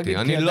 אפשר להגיד,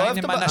 כי עדיין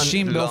הם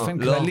אנשים באופן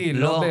כללי,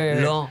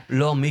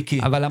 לא,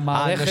 מיקי. אבל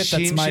המערכת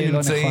עצמה היא לא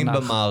נכונה. האנשים שנמצאים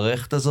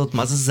במערכת הזאת,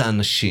 מה זה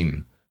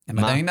אנשים? הם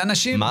עדיין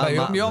אנשים,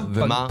 ביום יום,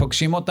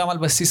 פוגשים אותם על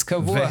בסיס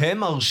קבוע. והם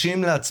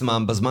מרשים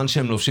לעצמם, בזמן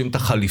שהם לובשים את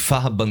החליפה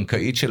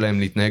הבנקאית שלהם,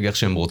 להתנהג איך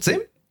שהם רוצים?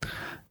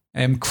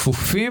 הם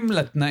כפופים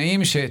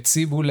לתנאים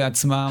שהציבו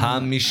לעצמם.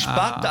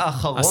 המשפט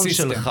האחרון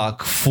שלך,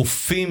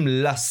 כפופים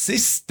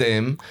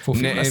לסיסטם,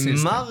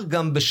 נאמר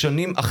גם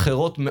בשנים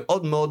אחרות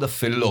מאוד מאוד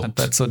אפלות.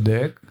 אתה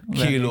צודק.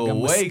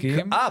 כאילו,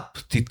 wake up,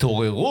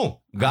 תתעוררו,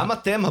 גם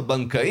אתם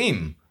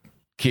הבנקאים.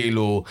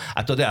 כאילו,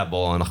 אתה יודע,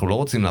 בוא, אנחנו לא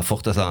רוצים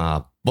להפוך את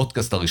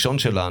הפודקאסט הראשון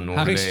שלנו,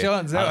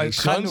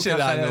 הראשון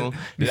שלנו,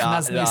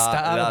 נכנסנו,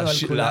 הסתערנו על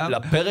כולם.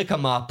 לפרק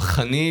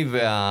המהפכני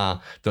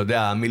אתה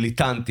יודע,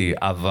 המיליטנטי,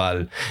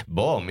 אבל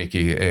בוא,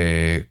 מיקי,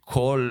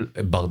 כל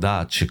בר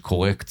דעת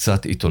שקורא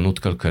קצת עיתונות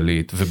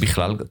כלכלית,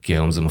 ובכלל, כי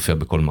היום זה מופיע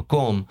בכל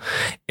מקום,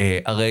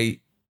 הרי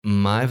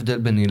מה ההבדל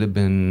ביני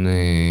לבין...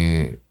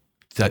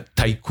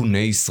 טייקוני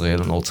ישראל,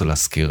 אני לא רוצה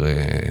להזכיר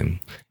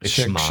את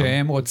שמם.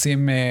 שכשהם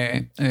רוצים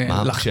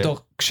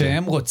לחתוך,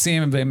 כשהם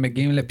רוצים והם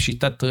מגיעים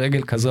לפשיטת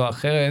רגל כזו או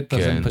אחרת,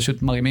 אז הם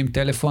פשוט מרימים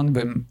טלפון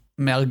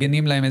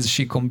ומארגנים להם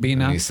איזושהי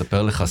קומבינה. אני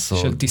אספר לך סוד.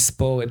 של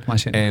תספורת, מה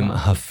שנקרא. הם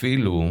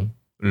אפילו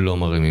לא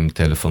מרימים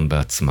טלפון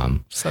בעצמם.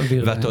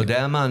 סביר. ואתה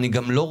יודע מה, אני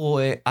גם לא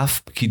רואה אף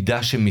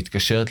פקידה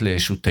שמתקשרת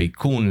לאיזשהו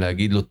טייקון,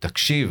 להגיד לו,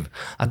 תקשיב,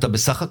 אתה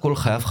בסך הכל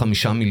חייב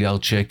 5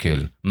 מיליארד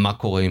שקל, מה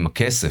קורה עם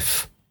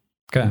הכסף?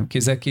 כן,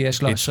 כי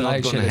יש לו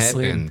אשראי של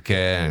 20.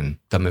 כן,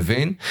 אתה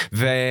מבין?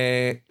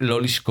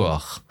 ולא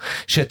לשכוח,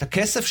 שאת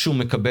הכסף שהוא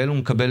מקבל, הוא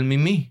מקבל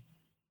ממי?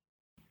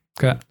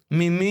 כן.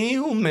 ממי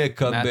הוא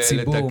מקבל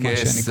מהציבור, את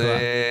הכסף?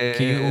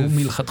 כי הוא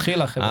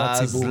מלכתחילה חברת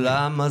ציבור. אז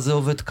למה זה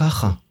עובד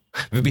ככה?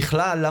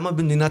 ובכלל, למה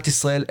במדינת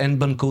ישראל אין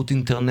בנקאות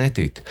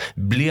אינטרנטית?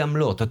 בלי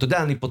עמלות. אתה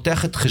יודע, אני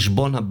פותח את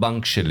חשבון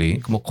הבנק שלי,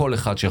 כמו כל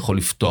אחד שיכול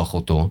לפתוח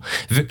אותו,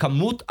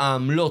 וכמות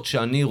העמלות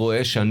שאני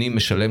רואה שאני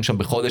משלם שם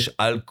בחודש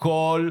על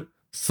כל...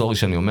 סורי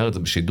שאני אומר את זה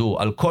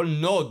בשידור, על כל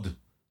נוד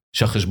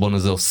שהחשבון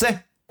הזה עושה,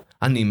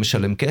 אני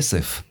משלם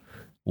כסף.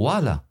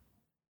 וואלה.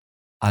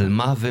 על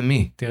מה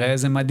ומי? תראה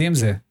איזה מדהים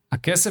זה.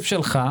 הכסף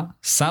שלך,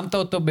 שמת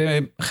אותו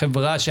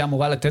בחברה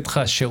שאמורה לתת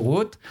לך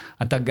שירות,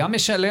 אתה גם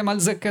משלם על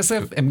זה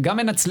כסף, הם גם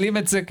מנצלים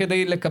את זה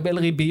כדי לקבל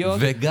ריביות.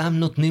 וגם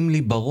נותנים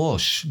לי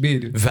בראש.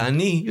 בדיוק.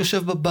 ואני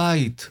יושב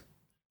בבית.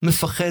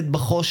 מפחד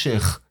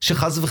בחושך,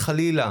 שחז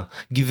וחלילה,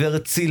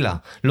 גברת צילה,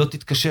 לא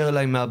תתקשר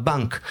אליי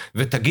מהבנק,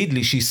 ותגיד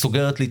לי שהיא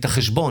סוגרת לי את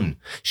החשבון,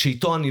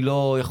 שאיתו אני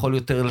לא יכול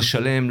יותר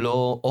לשלם,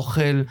 לא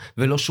אוכל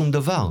ולא שום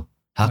דבר.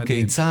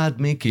 הכיצד,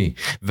 מיקי?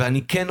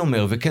 ואני כן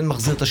אומר, וכן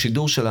מחזיר את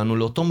השידור שלנו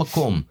לאותו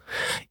מקום.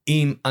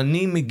 אם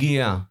אני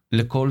מגיע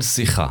לכל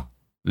שיחה,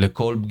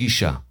 לכל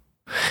פגישה,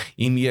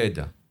 עם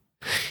ידע,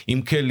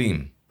 עם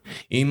כלים,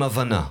 עם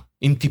הבנה,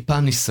 עם טיפה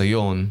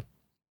ניסיון,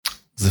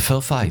 זה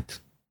fair fight.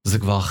 זה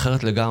כבר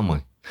אחרת לגמרי.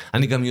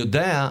 אני גם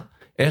יודע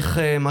איך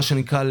מה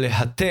שנקרא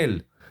להתל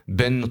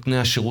בין נותני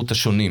השירות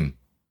השונים.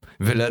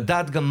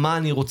 ולדעת גם מה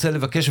אני רוצה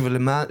לבקש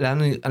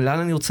ולאן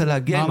אני רוצה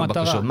להגיע עם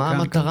הבקשות. מה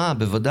המטרה,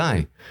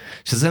 בוודאי.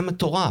 שזה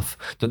מטורף.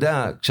 אתה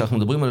יודע, כשאנחנו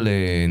מדברים על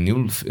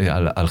ניהול,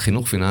 על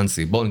חינוך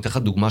פיננסי, בואו ניתן לך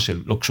דוגמה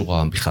של לא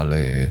קשורה בכלל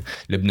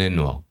לבני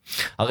נוער.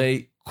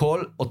 הרי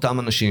כל אותם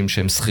אנשים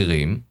שהם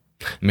שכירים,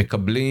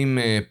 מקבלים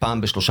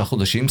פעם ב3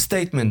 חודשים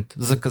סטייטמנט,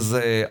 זה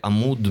כזה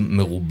עמוד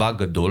מרובע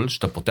גדול,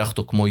 שאתה פותח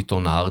אותו כמו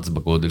עיתון הארץ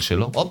בגודל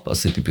שלו,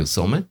 עשיתי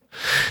פרסומת,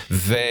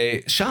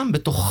 ושם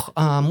בתוך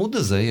העמוד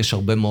הזה יש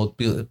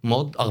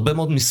הרבה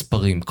מאוד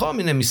מספרים, כל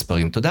מיני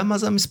מספרים. אתה יודע מה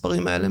זה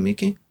המספרים האלה,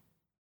 מיקי?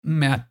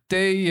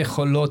 מעטי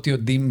יכולות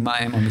יודעים מה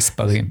הם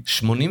המספרים.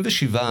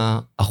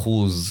 87%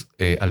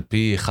 על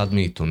פי אחד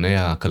מעיתוני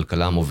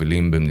הכלכלה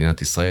המובילים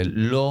במדינת ישראל,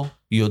 לא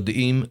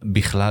יודעים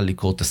בכלל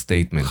לקרוא את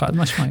הסטייטמנט. חד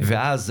משמעית.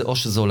 ואז או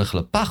שזה הולך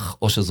לפח,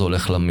 או שזה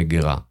הולך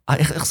למגירה.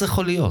 איך זה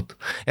יכול להיות?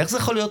 איך זה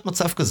יכול להיות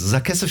מצב כזה? זה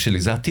הכסף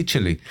שלי, זה העתיד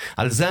שלי.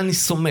 על זה אני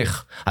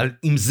סומך.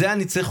 עם זה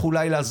אני צריך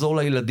אולי לעזור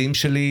לילדים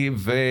שלי,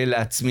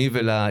 ולעצמי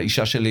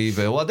ולאישה שלי,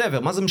 ווואטאבר,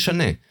 מה זה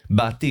משנה?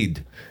 בעתיד.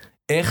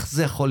 איך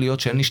זה יכול להיות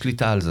שאין לי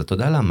שליטה על זה? אתה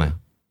יודע למה?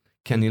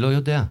 כי אני לא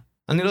יודע.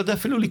 אני לא יודע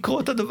אפילו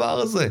לקרוא את הדבר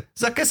הזה.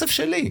 זה הכסף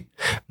שלי.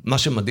 מה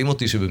שמדהים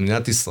אותי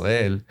שבמדינת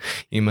ישראל,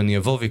 אם אני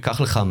אבוא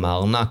ויקח לך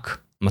מהארנק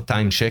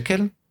 200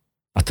 שקל,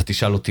 אתה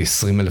תשאל אותי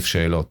 20,000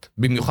 שאלות.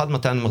 במיוחד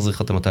מתי אני מחזיר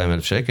לך את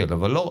 200,000 שקל,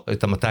 אבל לא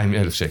את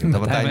 200,000 שקל, את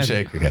 200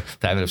 שקל.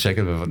 200,000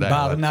 שקל בוודאי.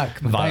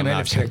 בארנק,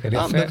 200,000 שקל,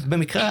 יפה.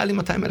 במקרה היה לי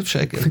 200,000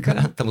 שקל.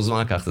 אתה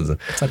מוזמן לקחת את זה.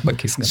 קצת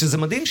בכיס. שזה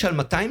מדהים שעל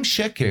 200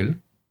 שקל,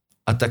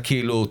 אתה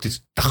כאילו,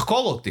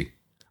 תחקור אותי.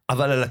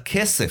 אבל על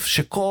הכסף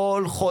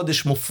שכל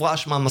חודש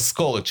מופרש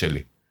מהמשכורת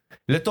שלי,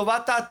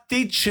 לטובת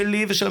העתיד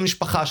שלי ושל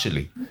המשפחה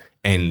שלי,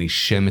 אין לי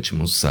שמץ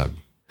מושג.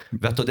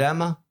 ואתה יודע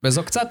מה?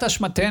 וזו קצת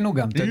אשמתנו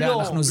גם, אתה יודע,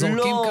 אנחנו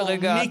זורקים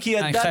כרגע, מיקי,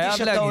 ידעתי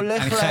שאתה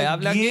הולך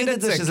להגיד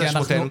את זה שזה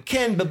אשמתנו.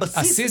 כן, בבסיס.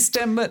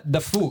 הסיסטם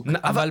דפוק,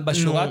 אבל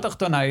בשורה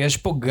התחתונה יש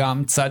פה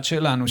גם צד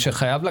שלנו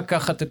שחייב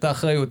לקחת את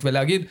האחריות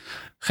ולהגיד,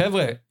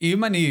 חבר'ה,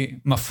 אם אני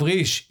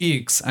מפריש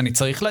X, אני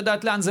צריך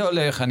לדעת לאן זה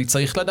הולך, אני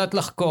צריך לדעת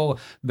לחקור,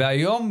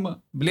 והיום,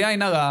 בלי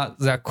עין הרע,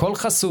 זה הכל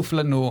חשוף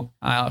לנו,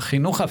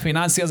 החינוך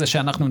הפיננסי הזה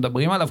שאנחנו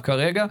מדברים עליו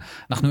כרגע,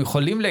 אנחנו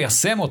יכולים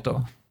ליישם אותו.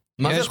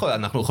 מה זה יכול?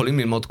 אנחנו יכולים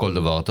ללמוד כל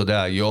דבר, אתה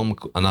יודע, היום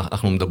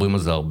אנחנו מדברים על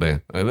זה הרבה,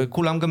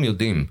 וכולם גם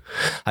יודעים.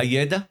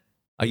 הידע,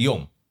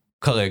 היום,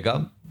 כרגע,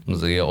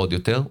 זה יהיה עוד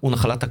יותר, הוא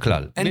נחלת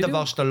הכלל. אין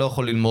דבר שאתה לא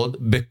יכול ללמוד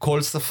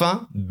בכל שפה,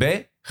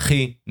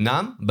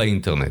 בחינם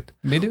באינטרנט.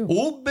 בדיוק.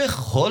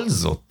 ובכל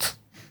זאת,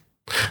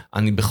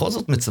 אני בכל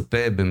זאת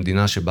מצפה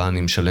במדינה שבה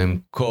אני משלם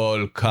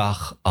כל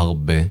כך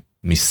הרבה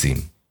מיסים.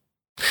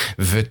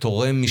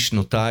 ותורם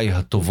משנותיי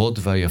הטובות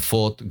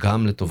והיפות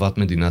גם לטובת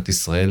מדינת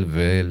ישראל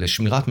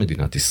ולשמירת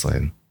מדינת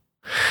ישראל.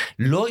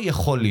 לא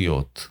יכול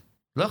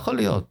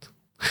להיות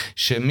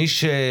שמי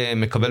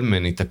שמקבל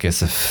ממני את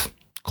הכסף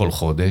כל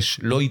חודש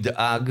לא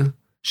ידאג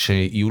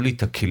שיהיו לי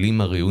את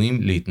הכלים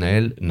הראויים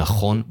להתנהל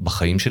נכון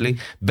בחיים שלי,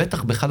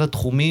 בטח באחד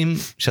התחומים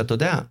שאתה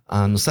יודע,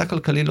 הנושא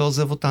הכלכלי לא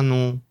עוזב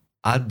אותנו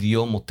עד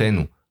יום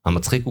מותנו.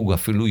 המצחיק הוא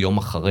אפילו יום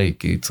אחרי,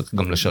 כי צריך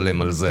גם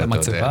לשלם על זה, אתה יודע.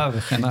 המצבה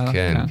וכן הלאה.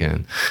 כן, כן.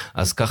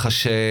 אז ככה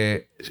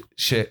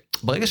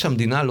שברגע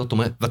שהמדינה לא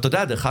תומכת, ואתה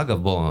יודע, דרך אגב,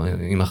 בוא,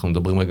 אם אנחנו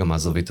מדברים רגע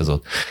מהזווית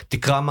הזאת,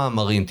 תקרא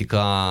מאמרים,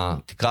 תקרא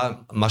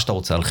מה שאתה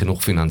רוצה על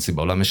חינוך פיננסי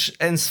בעולם, יש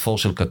אין ספור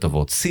של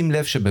כתבות. שים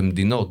לב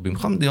שבמדינות,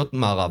 במיוחד מדינות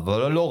מערב,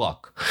 אבל לא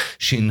רק,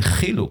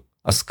 שהנחילו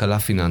השכלה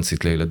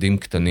פיננסית לילדים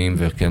קטנים,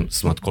 וכן,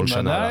 זאת אומרת, כל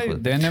שנה.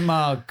 ודאי,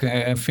 דנמרק,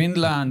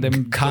 פינלנד,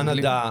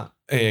 קנדה,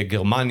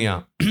 גרמניה,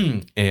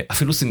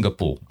 אפילו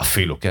סינגפור,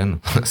 כן?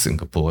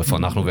 סינגפור, איפה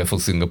אנחנו ואיפה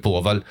סינגפור,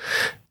 אבל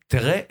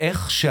תראה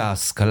איך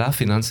שההשכלה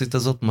הפיננסית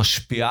הזאת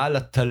משפיעה על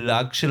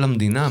התל"ג של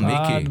המדינה,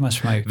 מיקי.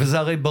 משמעית. וזה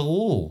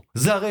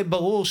הרי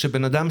ברור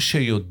שבן אדם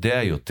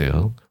שיודע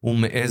יותר, הוא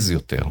מעז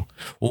יותר,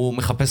 הוא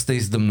מחפש את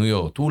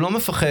ההזדמנויות, הוא לא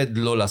מפחד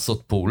לא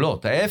לעשות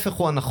פעולות, ההפך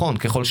הוא הנכון,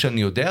 ככל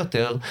שאני יודע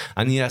יותר,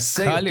 אני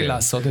אעשה יותר. קל לי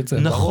לעשות את זה,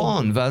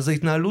 נכון, ברור. ואז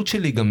ההתנהלות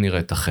שלי גם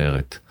נראית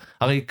אחרת.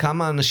 הרי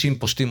כמה אנשים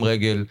פושטים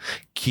רגל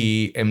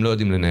כי הם לא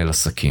יודעים לנהל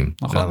עסקים.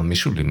 נכון. למה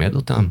מישהו לימד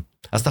אותם?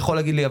 אז אתה יכול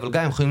להגיד לי, אבל גיא,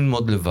 הם יכולים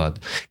ללמוד לבד.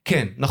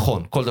 כן,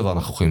 נכון, כל דבר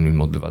אנחנו יכולים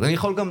ללמוד לבד. אני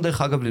יכול גם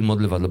דרך אגב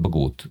ללמוד לבד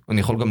לבגרות. אני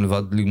יכול גם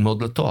לבד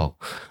ללמוד לתואר.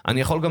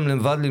 אני יכול גם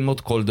לבד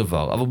ללמוד כל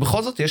דבר. אבל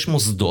בכל זאת יש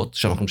מוסדות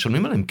שאנחנו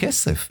משלמים עליהם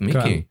כסף, מיקי.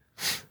 כן.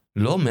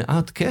 לא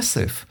מעט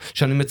כסף,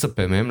 שאני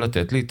מצפה מהם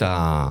לתת לי את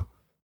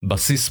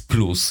הבסיס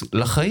פלוס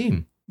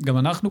לחיים. גם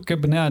אנחנו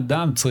כבני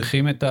אדם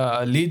צריכים את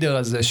הלידר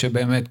הזה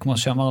שבאמת, כמו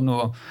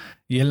שאמרנו,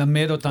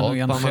 ילמד אותנו,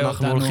 ינחה אותנו. עוד פעם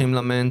אנחנו הולכים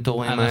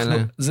למנטורים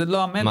האלה. זה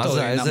לא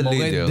המנטורים,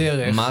 המורה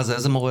דרך. מה זה,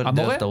 איזה מורה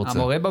דרך אתה רוצה?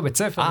 המורה בבית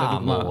ספר,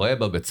 לדוגמה. המורה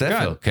בבית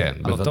ספר, כן,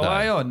 בוודאי. אותו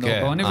רעיון,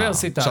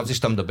 באוניברסיטה. חשבתי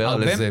שאתה מדבר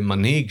על איזה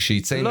מנהיג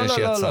שיצא עם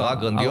איזושהי הצהרה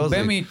גרנדיוזית.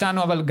 הרבה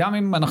מאיתנו, אבל גם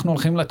אם אנחנו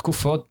הולכים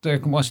לתקופות,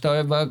 כמו שאתה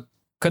אוהב,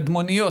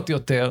 קדמוניות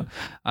יותר,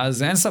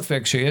 אז אין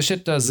ספק שיש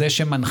את זה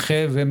שמנחה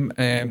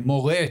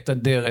ומורה את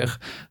הדרך,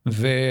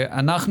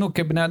 ואנחנו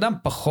כבני אדם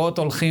פחות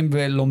הולכים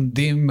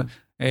ולומדים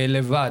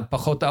לבד,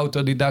 פחות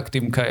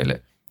אוטודידקטים כאלה.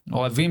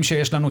 אוהבים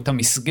שיש לנו את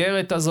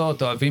המסגרת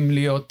הזאת, אוהבים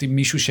להיות עם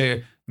מישהו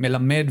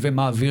שמלמד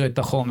ומעביר את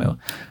החומר.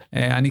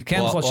 אני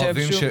כן חושב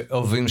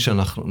אוהבים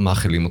שאנחנו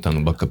מאכילים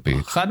אותנו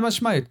בכפית. חד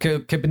משמעית,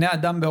 כבני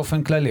אדם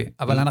באופן כללי.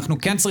 אבל אנחנו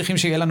כן צריכים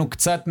שיהיה לנו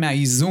קצת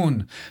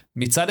מהאיזון.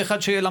 מצד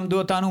אחד שילמדו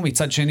אותנו,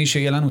 מצד שני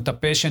שיהיה לנו את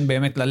הפשן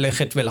באמת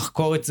ללכת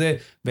ולחקור את זה,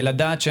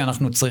 ולדעת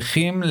שאנחנו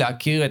צריכים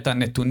להכיר את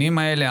הנתונים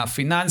האלה,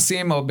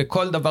 הפיננסיים, או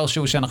בכל דבר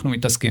שהוא שאנחנו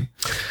מתעסקים.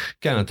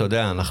 כן, אתה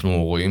יודע,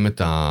 אנחנו רואים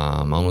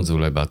אמרנו את זה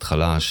אולי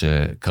בהתחלה,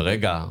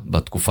 שכרגע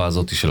בתקופה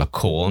הזאת של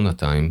הקורונה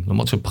טיים,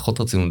 למרות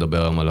שפחות רצינו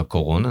לדבר היום על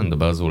הקורונה,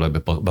 נדבר על זה אולי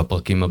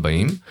בפרקים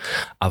הבאים,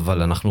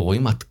 אבל אנחנו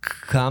רואים עד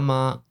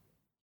כמה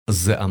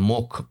זה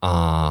עמוק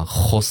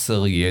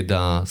החוסר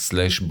ידע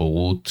 /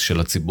 בורות של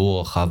הציבור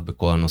הרחב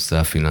בכל הנושא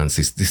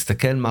הפיננסי.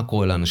 תסתכל מה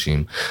קורה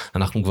לאנשים.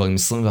 אנחנו כבר עם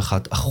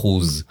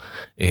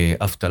 21%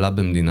 אבטלה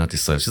במדינת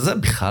ישראל, שזה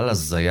בכלל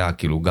הזיה,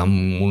 כאילו גם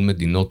מול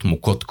מדינות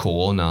מוכות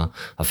קורונה,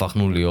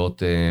 הפכנו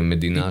להיות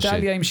מדינה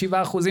איטליה עם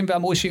 7%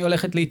 ואמרו שהיא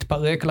הולכת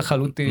להתפרק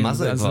לחלוטין. מה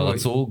זה?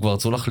 כבר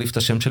רצו להחליף את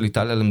השם של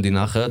איטליה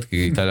למדינה אחרת,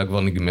 כי איטליה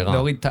כבר נגמרה.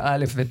 להוריד את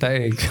האלף ואת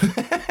האג.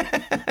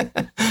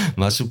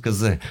 משהו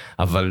כזה.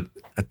 אבל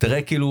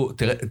תראה כאילו,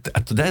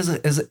 אתה יודע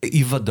איזה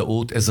אי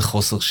ודאות, איזה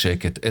חוסר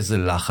שקט, איזה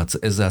לחץ,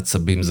 איזה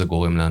עצבים זה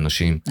גורם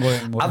לאנשים.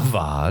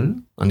 אבל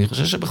אני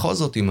חושב שבכל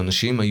זאת, אם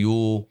אנשים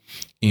היו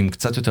עם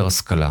קצת יותר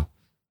השכלה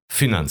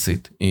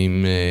פיננסית,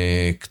 עם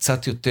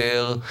קצת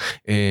יותר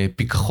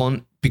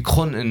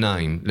פיקחון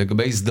עיניים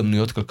לגבי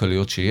הזדמנויות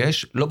כלכליות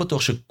שיש, לא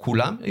בטוח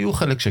שכולם, היו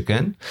חלק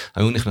שכן,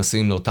 היו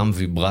נכנסים לאותן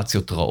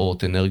ויברציות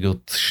רעות,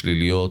 אנרגיות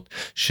שליליות,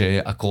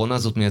 שהקורונה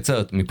הזאת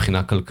מייצרת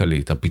מבחינה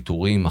כלכלית,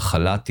 הפיטורים,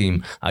 החלטים,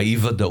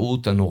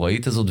 האי-ודאות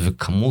הנוראית הזאת,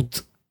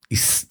 וכמות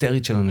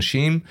היסטרית של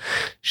אנשים,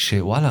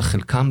 שוואלה,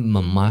 חלקם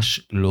ממש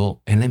לא,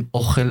 אין להם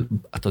אוכל,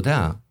 אתה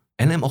יודע,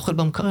 אין להם אוכל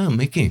במקרר,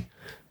 מיקי.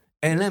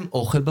 אין להם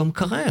אוכל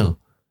במקרר.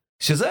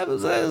 שזה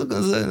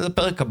זה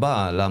פרק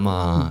הבא,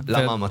 למה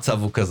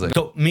המצב הוא כזה.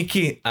 טוב,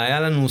 מיקי, היה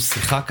לנו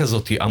שיחה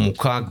כזאת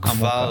עמוקה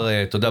כבר,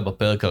 אתה יודע,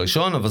 בפרק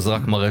הראשון, אבל זה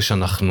רק מראה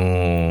שאנחנו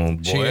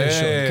בוער.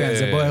 כן,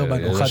 זה בוער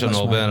בנו, חד יש לנו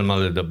הרבה על מה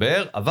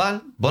לדבר, אבל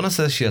בוא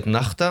נעשה איזושהי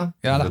אתנחתא,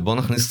 ובוא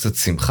נכניס קצת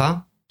שמחה.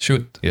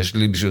 שוט. יש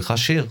לי בשבילך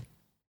שיר.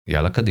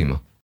 יאללה, קדימה.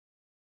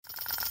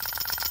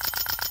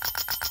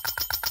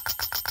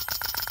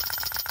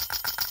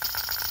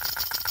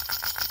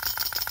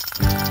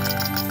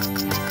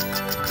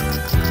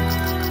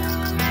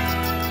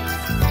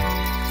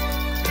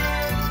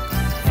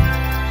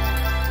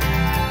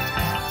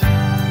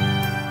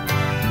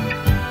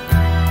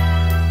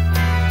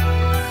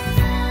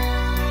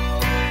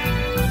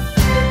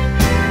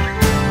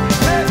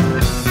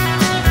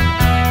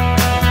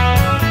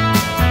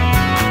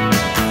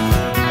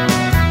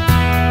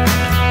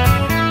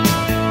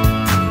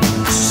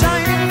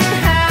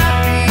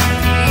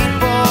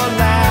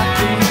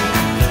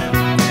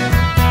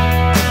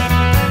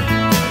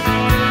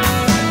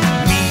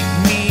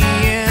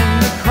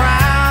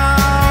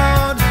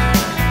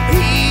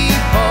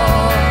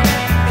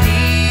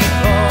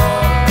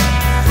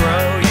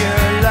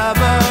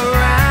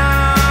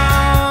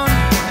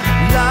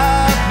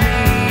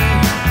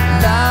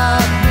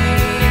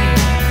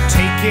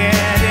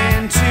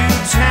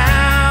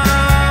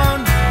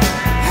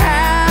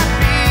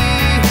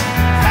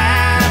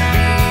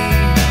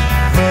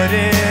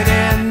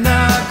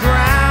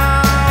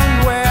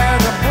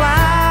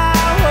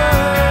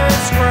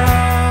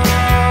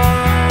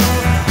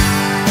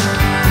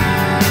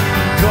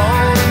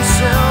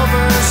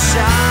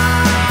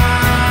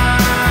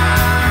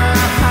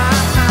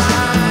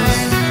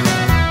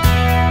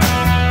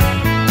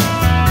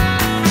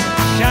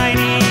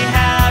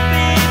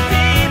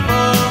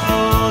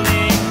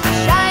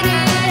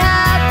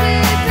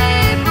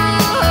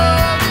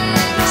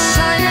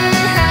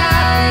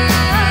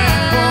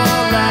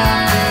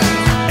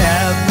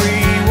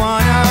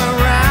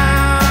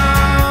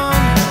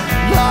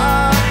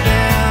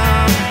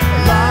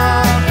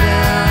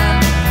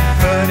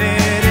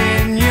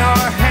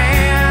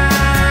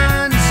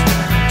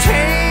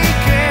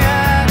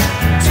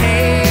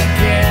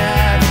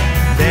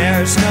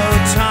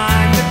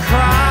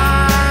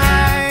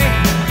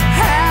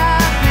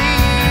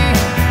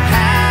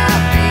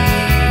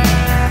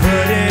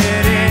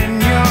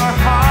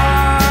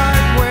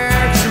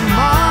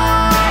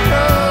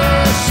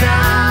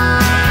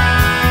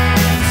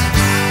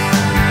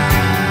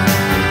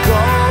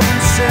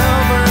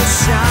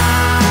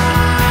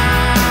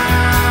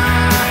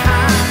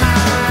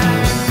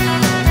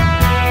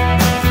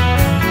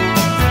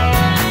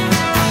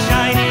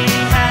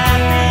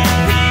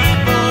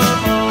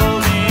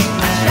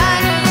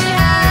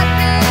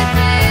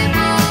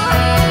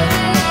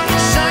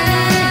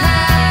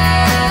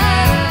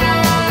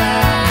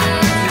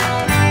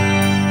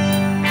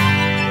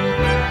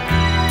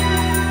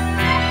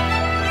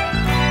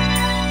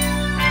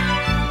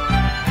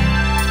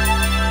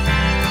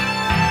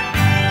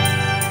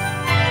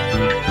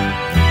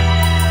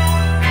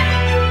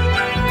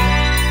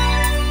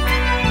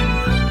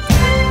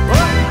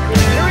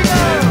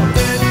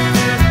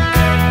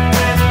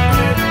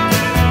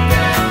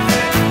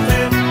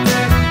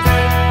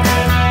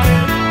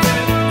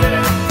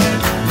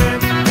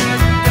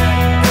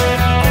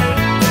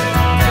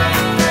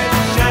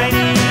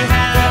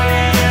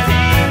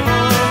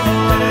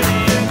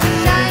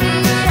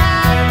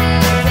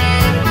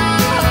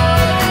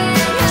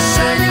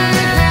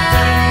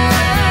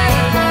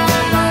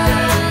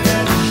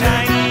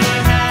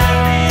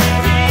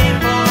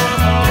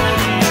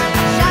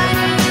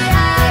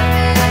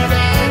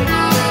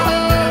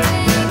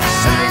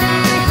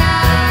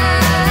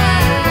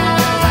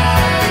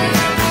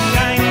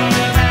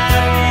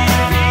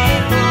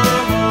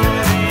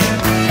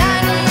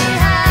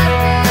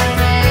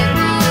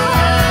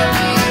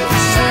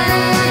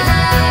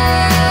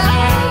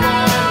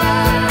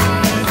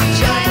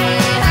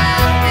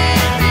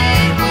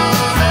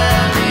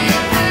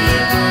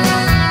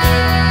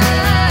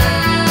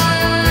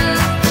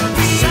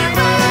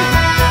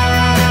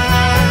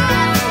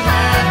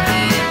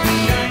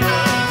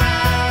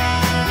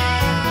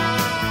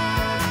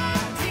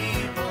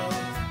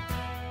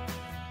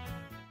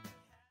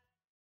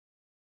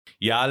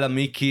 יאללה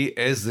מיקי,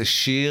 איזה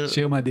שיר.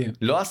 שיר מדהים.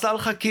 לא עשה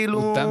לך כאילו...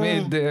 הוא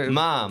תמיד...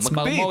 מה, מקפיץ,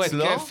 לא? צמרמורת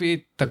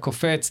כיפית, אתה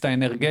קופץ, אתה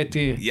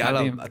אנרגטי.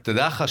 יאללה, מדהים. אתה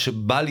יודע לך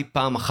שבא לי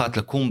פעם אחת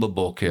לקום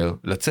בבוקר,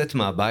 לצאת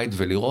מהבית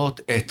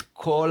ולראות את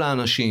כל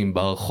האנשים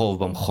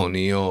ברחוב,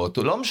 במכוניות,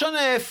 או לא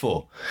משנה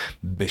איפה,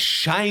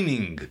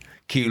 בשיינינג,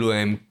 כאילו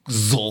הם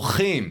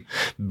זורחים,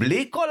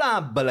 בלי כל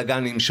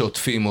הבלגנים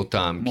שעוטפים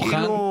אותם. מוכן?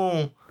 כאילו...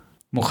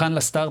 מוכן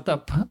לסטארט-אפ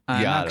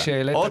הענק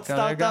שהעלית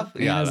כרגע?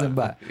 הנה זה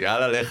בא.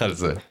 יאללה, לך על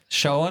זה.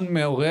 שעון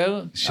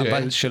מעורר,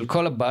 אבל של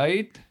כל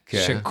הבית,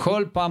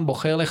 שכל פעם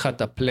בוחר לך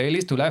את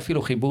הפלייליסט, אולי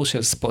אפילו חיבור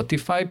של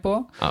ספוטיפיי פה.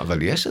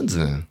 אבל יש את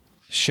זה.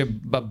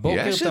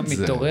 שבבוקר אתה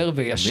מתעורר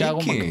וישר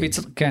הוא מקפיץ,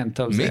 כן,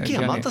 טוב, זה מיקי,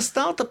 אמרת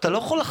סטארט-אפ, אתה לא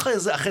יכול אחרי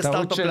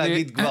סטארט-אפ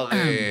להגיד כבר...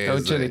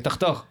 טעות שלי,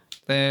 תחתוך.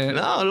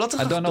 לא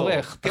צריך לחתוך. אדון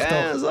עורך, תחתוך.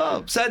 כן,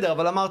 בסדר,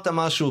 אבל אמרת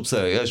משהו,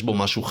 בסדר, יש בו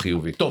משהו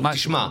חיובי. טוב,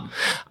 תשמע,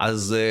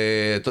 אז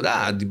אתה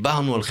יודע,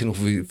 דיברנו על חינוך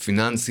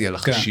פיננסי, על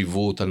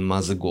החשיבות, על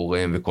מה זה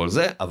גורם וכל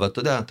זה, אבל אתה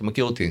יודע, אתה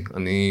מכיר אותי,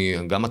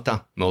 גם אתה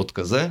מאוד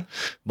כזה,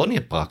 בוא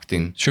נהיה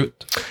פרקטיים.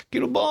 שוט.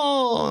 כאילו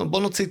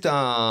בוא נוציא את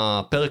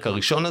הפרק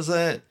הראשון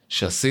הזה,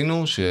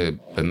 שעשינו,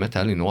 שבאמת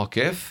היה לי נורא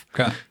כיף,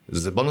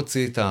 זה בוא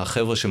נוציא את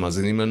החבר'ה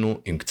שמאזינים לנו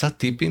עם קצת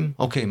טיפים,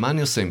 אוקיי, מה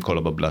אני עושה עם כל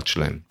הבבלת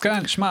שלהם?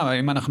 כן, שמע,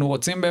 אם אנחנו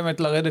רוצים באמת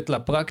לרדת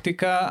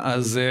לפרקטיקה,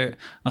 אז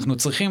אנחנו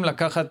צריכים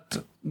לקחת,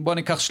 בוא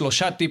ניקח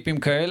 3 טיפים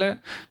כאלה,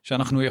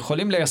 שאנחנו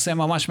יכולים ליישם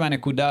ממש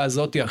מהנקודה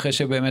הזאת, אחרי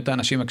שבאמת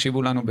האנשים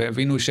יקשיבו לנו,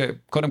 והבינו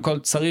שקודם כל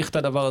צריך את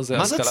הדבר הזה,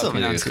 מה זה צריך,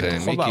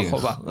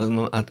 חובה.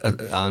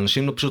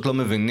 האנשים פשוט לא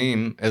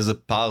מבינים איזה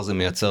פער זה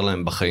מייצר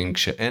להם בחיים,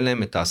 כשאין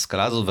להם את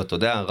ההשכלה הזאת, ואתה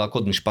יודע, רק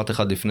עוד משפט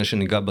אחד לפני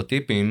שניגע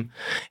בטיפים,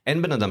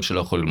 אין בן אדם שלא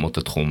יכול ללמוד את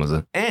התחום הזה.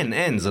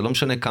 אין, זה לא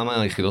משנה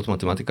כמה יחידות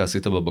מתמטיקה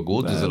עשית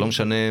בבגרות, זה לא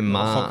משנה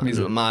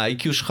מה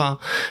ה-IQ שלך,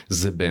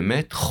 זה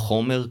באמת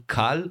חומר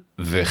קל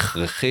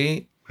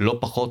והכרחי, לא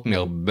פחות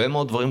מהרבה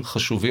מאוד דברים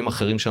חשובים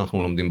אחרים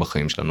שאנחנו לומדים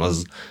בחיים שלנו.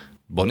 אז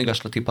בוא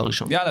ניגש לטיפ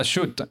הראשון. יאללה,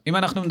 שוט. אם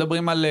אנחנו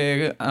מדברים על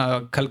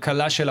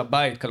הכלכלה של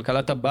הבית,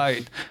 כלכלת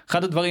הבית,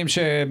 אחד הדברים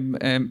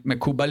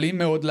שמקובלים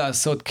מאוד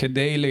לעשות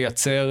כדי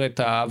לייצר את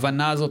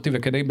ההבנה הזאת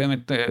וכדי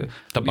באמת...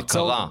 את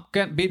הבקרה.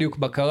 כן, בדיוק,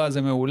 בקרה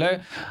זה מעולה.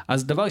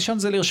 אז דבר ראשון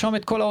זה לרשום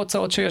את כל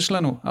ההוצאות שיש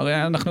לנו.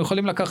 הרי אנחנו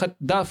יכולים לקחת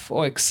דף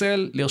או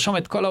אקסל, לרשום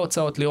את כל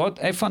ההוצאות, לראות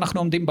איפה אנחנו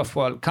עומדים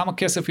בפועל, כמה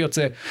כסף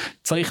יוצא.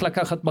 צריך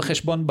לקחת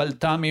בחשבון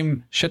בלת"מים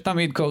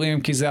שתמיד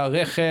קוראים, כי זה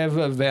הרכב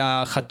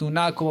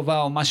והחתונה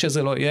הקרובה או מה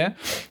שזה לא יהיה.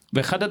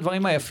 ואחד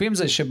הדברים היפים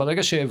זה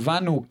שברגע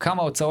שהבנו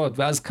כמה הוצאות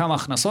ואז כמה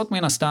הכנסות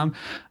מן הסתם,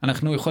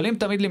 אנחנו יכולים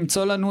תמיד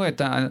למצוא לנו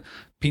את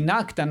הפינה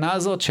הקטנה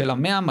הזאת של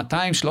 100,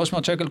 200,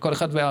 300 שקל כל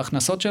אחד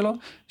וההכנסות שלו,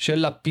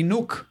 של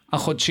הפינוק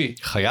החודשי.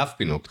 חייב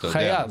פינוק, אתה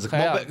יודע.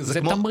 חייב.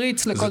 זה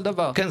תמריץ לכל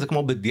דבר. כן, זה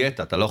כמו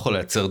בדיאטה, אתה לא יכול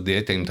לייצר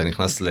דיאטה אם אתה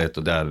נכנס אתה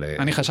יודע...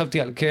 אני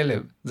חשבתי על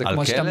כלב. זה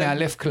כמו שאתה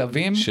מאלף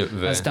כלבים,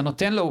 אז אתה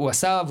נותן לו, הוא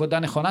עשה עבודה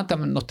נכונה, אתה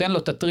נותן לו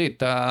את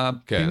הטריט,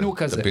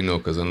 הפינוק הזה. את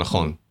הפינוק הזה,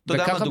 נכון. אתה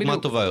יודע מה דוגמה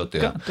טובה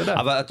יותר.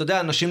 אבל אתה יודע,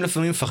 אנשים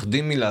לפעמים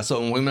מפחדים מלעשות,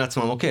 אומרים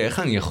לעצמם, אוקיי, איך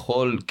אני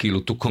יכול כאילו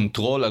to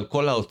control על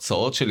כל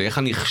ההוצאות שלי, איך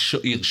אני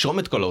ארשום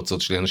את כל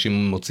ההוצאות שלי,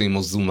 אנשים מוצאים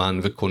מזומן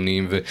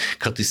וקונים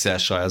וכרטיסי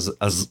אשראי,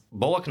 אז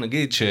בואו רק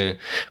נגיד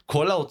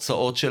שכל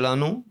ההוצאות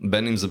שלנו,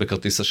 בין אם זה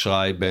בכרטיס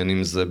אשראי, בין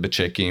אם זה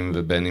בצ'קים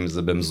ובין אם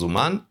זה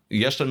במזומן,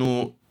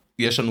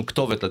 יש לנו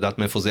כתובת לדעת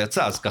מאיפה זה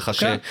יצא, אז ככה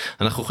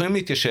שאנחנו יכולים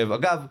להתיישב.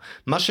 אגב,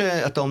 מה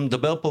שאתה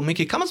מדבר פה,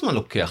 מיקי, כמה זמן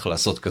לוקח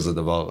לעשות כזה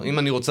דבר? אם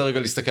אני רוצה רגע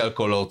להסתכל על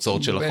כל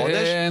ההוצאות של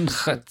החודש? בין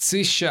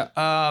חצי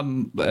שעה,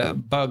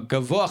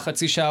 בגבוה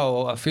חצי שעה,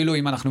 או אפילו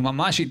אם אנחנו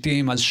ממש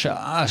איטיים, אז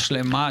שעה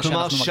שלמה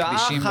שאנחנו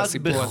מקדישים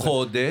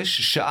בסיפור הזה.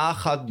 שעה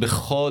אחת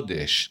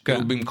בחודש,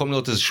 במקום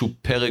להיות איזשהו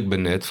פרק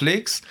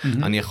בנטפליקס,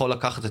 אני יכול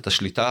לקחת את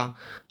השליטה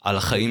על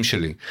החיים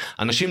שלי.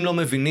 אנשים לא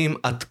מבינים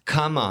עד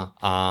כמה,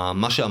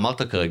 מה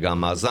שאמרת כרגע,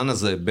 המאזן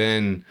הזה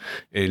בין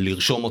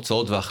לרשום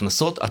הוצאות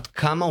והכנסות, עד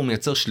כמה הוא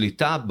מייצר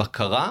שליטה,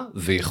 בקרה,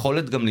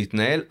 ויכולת גם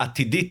להתנהל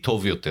עתידית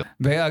טוב יותר.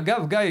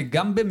 ואגב, גיא,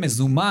 גם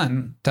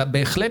במזומן, אתה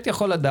בהחלט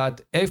יכול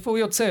לדעת איפה הוא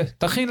יוצא.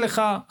 תכין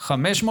לך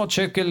 500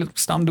 שקל,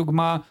 סתם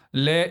דוגמה,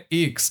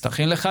 ל-X,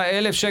 תכין לך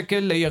 1,000 שקל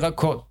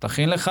לירקות,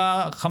 תכין לך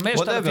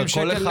 5,000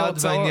 שקל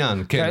להוצאות,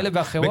 כאלה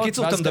ואחרות.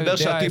 בקיצור, אתה מדבר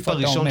שהטיפ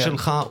הראשון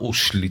שלך הוא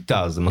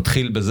שליטה, זה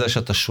מתחיל בזה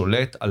שאתה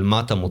שולט על מה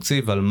אתה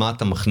מוציא ועל מה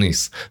אתה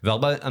מכניס,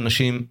 והרבה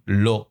אנשים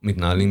לא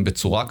מתנהלים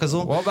בצורה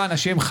כזו. רוב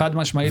האנשים חד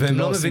משמעית והם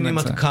לא מבינים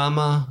עד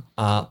כמה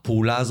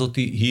הפעולה הזאת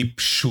היא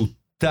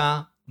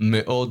פשוטה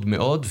מאוד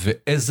מאוד,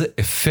 ואיזה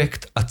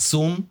אפקט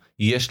עצום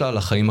יש לה על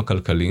החיים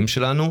הכלכליים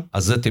שלנו.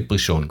 אז זה טיפ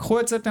ראשון. קחו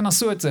את זה,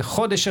 תנסו את זה,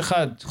 חודש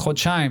אחד,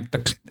 חודשיים,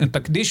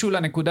 תקדישו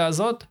לנקודה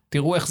הזאת,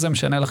 תראו איך זה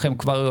משנה לכם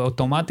כבר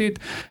אוטומטית.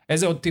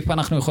 איזה עוד טיפ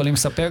אנחנו יכולים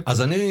לספק?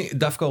 אז אני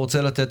דווקא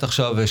רוצה לתת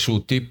עכשיו איזשהו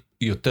טיפ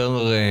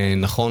יותר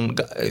נכון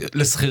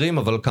לסחירים,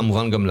 אבל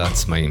כמובן גם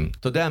לעצמאים.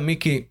 אתה יודע,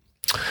 מיקי,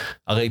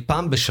 הרי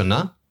פעם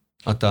בשנה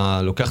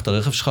אתה לוקח את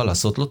הרכב שלך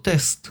לעשות לו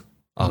טסט.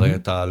 הרי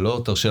אתה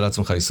לא תרשה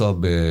לעצמך לנסוע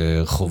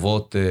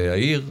ברחובות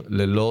העיר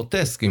ללא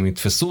טסט, כי אם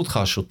יתפסו אותך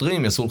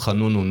השוטרים, יעשו לך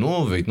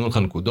נו ויתנו לך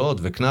נקודות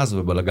וכנס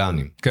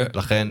ובלגנים. כן.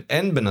 לכן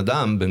אין בן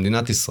אדם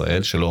במדינת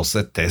ישראל שלא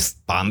עושה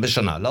טסט פעם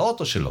בשנה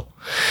לאוטו שלו.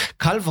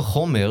 קל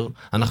וחומר,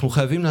 אנחנו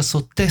חייבים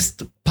לעשות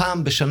טסט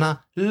פעם בשנה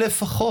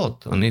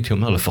לפחות. אני הייתי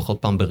אומר לפחות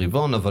פעם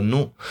ברבעון, אבל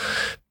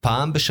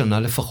פעם בשנה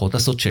לפחות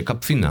לעשות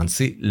צ'קאפ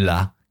פיננסי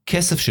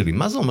לכסף שלי.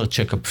 מה זה אומר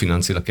צ'קאפ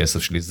פיננסי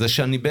לכסף שלי? זה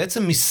שאני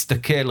בעצם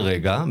מסתכל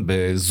רגע,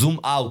 בזום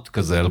אאוט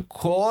כזה, על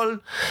כל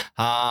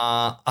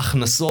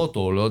ההכנסות,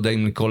 או לא יודע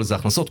אם לקרוא לזה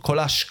הכנסות, כל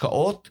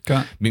ההשקעות,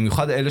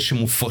 במיוחד אלה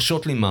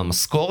שמופרשות לי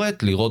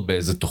מהמשכורת, לראות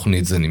באיזה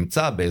תוכנית זה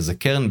נמצא, באיזה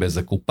קרן,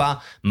 באיזה קופה,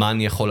 מה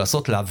אני יכול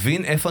לעשות,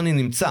 להבין איפה אני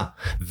נמצא.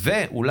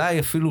 ואולי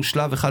אפילו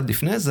שלב אחד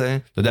לפני זה,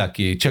 אתה יודע,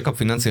 כי צ'קאפ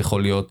פיננסי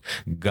יכול להיות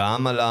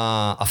גם על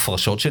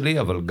ההפרשות שלי,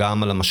 אבל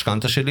גם על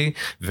המשכנתה שלי,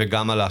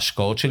 וגם על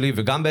ההשקעות שלי,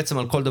 וגם בעצם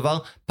על כל דבר,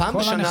 פעם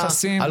בשנה,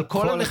 הנכסים, על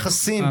כל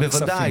הנכסים,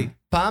 בוודאי.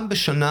 פעם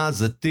בשנה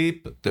זה טיפ,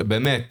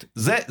 באמת,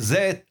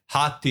 זה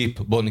הטיפ,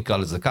 בוא נקרא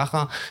לזה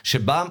ככה,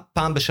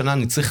 שפעם בשנה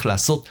אני צריך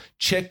לעשות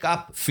צ'קאפ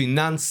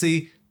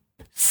פיננסי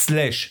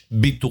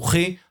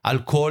ביטוחי על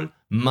כל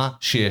מה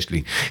שיש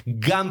לי.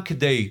 גם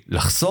כדי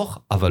לחסוך,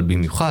 אבל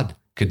במיוחד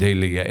כדי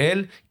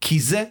לייעל, כי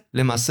זה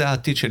למעשה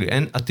העתיד שלי,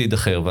 אין עתיד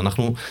אחר,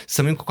 ואנחנו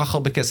שמים כל כך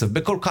הרבה כסף,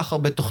 בכל כך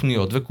הרבה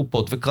תוכניות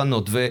וקופות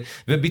וקרנות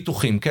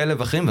וביטוחים כאלה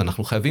ואחרים,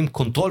 ואנחנו חייבים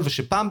קונטרול,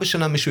 ושפעם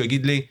בשנה מישהו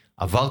יגיד לי,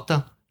 עברת?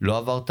 לא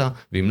עברת,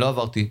 ואם לא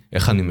עברתי,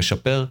 איך אני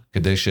משפר,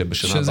 כדי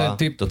שבשנה הבאה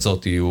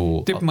תוצאות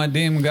יהיו... טיפ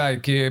מדהים, גיא,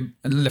 כי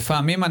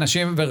לפעמים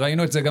אנשים,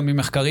 וראינו את זה גם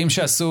ממחקרים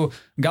שעשו,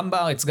 גם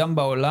בארץ, גם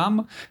בעולם,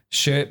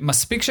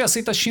 שמספיק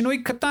שעשית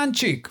שינוי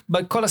קטנצ'יק,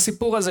 בכל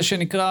הסיפור הזה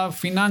שנקרא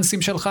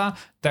פיננסים שלך,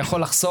 אתה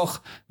יכול לחסוך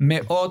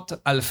מאות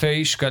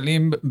אלפי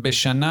שקלים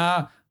בשנה,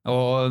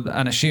 או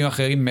אנשים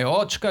אחרים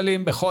מאות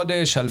שקלים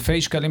בחודש,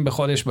 אלפי שקלים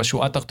בחודש,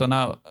 בשורה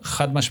התחתונה,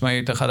 חד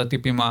משמעית, אחד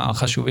הטיפים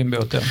החשובים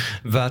ביותר.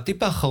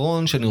 והטיפ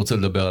האחרון שאני רוצה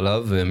לדבר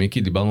עליו,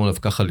 ומיקי דיברנו עליו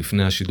ככה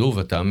לפני השידור,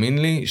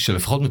 ותאמין לי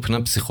שלפחות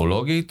מבחינה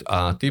פסיכולוגית,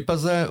 הטיפ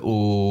הזה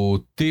הוא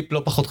טיפ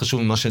לא פחות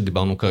חשוב ממה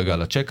שדיברנו כרגע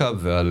על הצ'קאפ,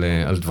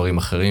 ועל דברים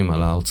אחרים,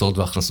 על ההוצאות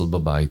וההכנסות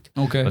בבית.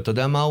 אוקיי. ואתה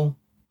יודע מה הוא?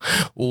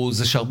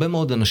 זה שהרבה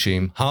מאוד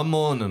אנשים,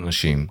 המון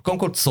אנשים, קודם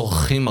כל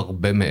צורכים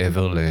הרבה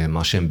מעבר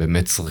למה שהם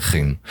באמת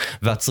צריכים.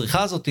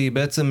 והצריכה הזאת היא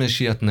בעצם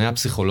איזושהי התניה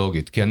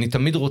פסיכולוגית, כי אני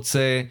תמיד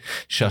רוצה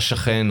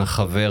שהשכן,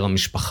 החבר,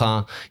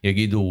 המשפחה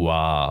יגידו,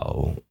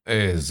 וואו,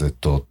 איזה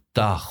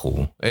תותח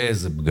הוא,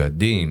 איזה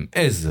בגדים,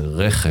 איזה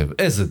רכב,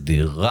 איזה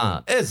דירה,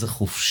 איזה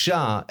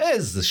חופשה,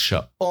 איזה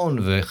שעון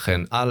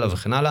וכן הלאה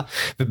וכן הלאה.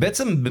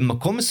 ובעצם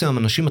במקום מסוים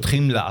אנשים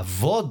מתחילים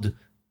לעבוד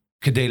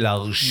כדי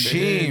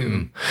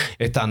להרשים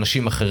את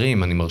האנשים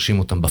אחרים. אני מרשים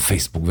אותם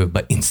בפייסבוק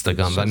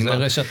ובאינסטגרם. שזה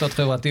רשתות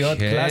חברתיות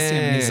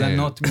קלאסיים,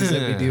 ניזנות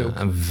מזה בדיוק.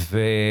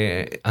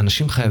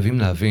 ואנשים חייבים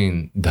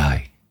להבין,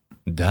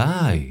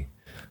 די.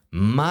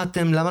 למה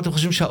אתם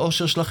חושבים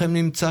שהאושר שלכם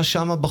נמצא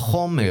שם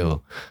בחומר?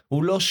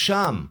 הוא לא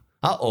שם.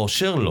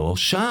 האושר לא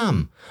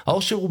שם.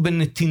 האושר הוא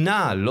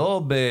בנתינה,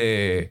 לא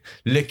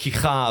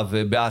בלקיחה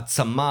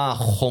ובעצמה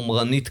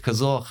חומרנית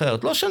כזו או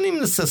אחרת. לא שאני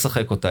מנסה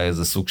לשחק אותה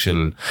איזה סוג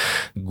של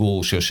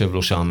גור שיושב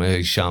לו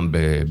שם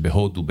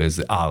בהודו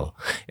באיזה הר,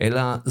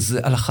 אלא זה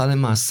הלכה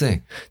למעשה.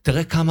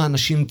 תראה כמה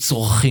אנשים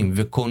צורכים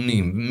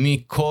וקונים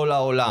מכל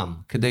העולם.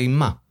 כדי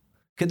מה?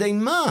 כדי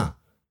מה?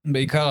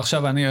 בעיקר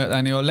עכשיו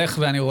אני הולך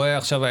ואני רואה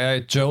עכשיו היה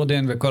את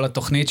ג'ורדן וכל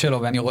התוכנית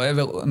שלו, ואני רואה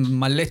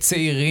מלא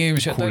צעירים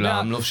שאתה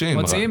יודע,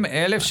 מוציאים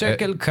 1,000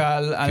 שקל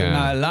קל על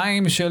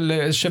נעליים של...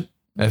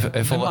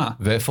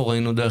 ואיפה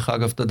ראינו דרך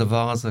אגב את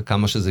הדבר הזה?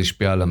 כמה שזה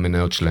השפיע על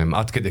המניות שלהם,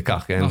 עד כדי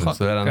כך, כן?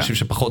 זה אנשים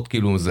שפחות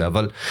כאילו זה,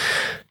 אבל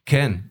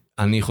כן,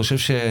 אני חושב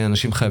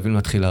שאנשים חייבים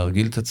להתחיל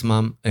להרגיל את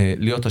עצמם,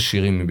 להיות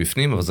עשירים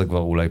מבפנים, אבל זה כבר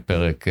אולי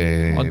פרק...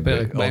 עוד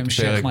פרק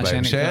בהמשך, מה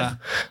שנקרא.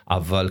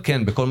 אבל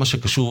כן, בכל מה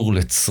שקשור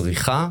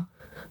לצריכה,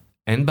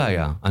 אין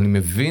בעיה, אני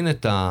מבין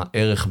את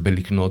הערך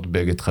בלקנות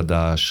בגד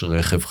חדש,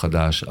 רכב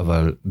חדש,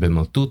 אבל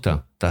במטוטה,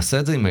 תעשה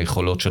את זה עם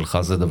היכולות שלך,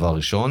 זה דבר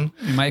ראשון.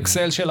 עם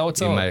האקסל של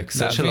ההוצאות. עם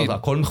האקסל של ההוצאות,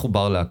 הכל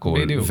מחובר להכל.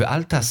 בדיוק.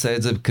 ואל תעשה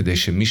את זה כדי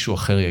שמישהו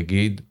אחר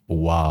יגיד,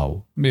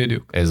 וואו,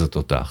 בדיוק. איזה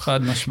תותח.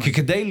 חד משמעית. כי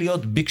כדי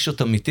להיות ביג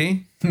שוט אמיתי,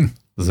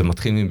 זה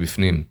מתחיל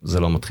מבפנים, זה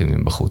לא מתחיל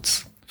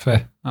מבחוץ. יפה,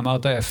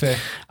 אמרת יפה.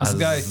 אז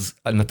גיא.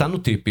 נתנו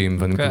טיפים,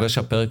 ואני מקווה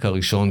שהפרק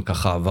הראשון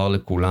ככה עבר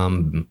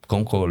לכולם,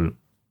 קודם כל,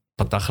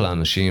 פתח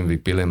לאנשים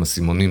והפיל להם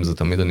הסימונים, זה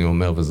תמיד אני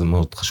אומר, וזה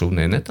מאוד חשוב.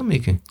 נהנית,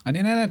 מיקי?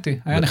 אני נהניתי,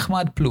 היה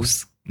נחמד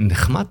פלוס.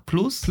 נחמד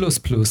פלוס?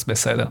 פלוס,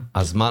 בסדר.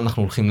 אז מה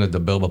אנחנו הולכים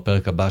לדבר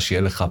בפרק הבא,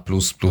 שיהיה לך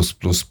פלוס?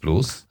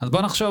 אז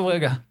בוא נחשוב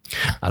רגע.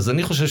 אז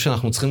אני חושב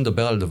שאנחנו צריכים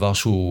לדבר על דבר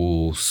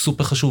שהוא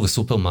סופר חשוב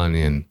וסופר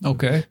מעניין.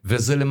 אוקיי.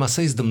 וזה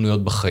למעשה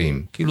הזדמנויות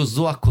בחיים. כאילו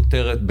זו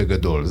הכותרת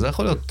בגדול. זה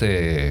יכול להיות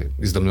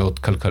הזדמנויות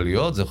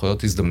כלכליות, זה יכול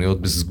להיות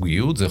הזדמנויות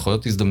בזוגיות, זה יכול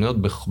להיות הזדמנויות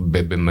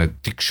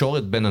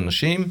בתקשורת בין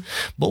אנשים.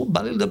 בואו,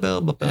 בא לי לדבר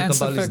בפרק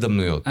הבא על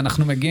הזדמנויות.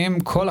 אנחנו מגיעים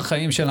כל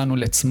החיים שלנו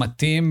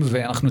לצמתים,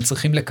 ואנחנו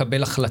צריכים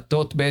לקבל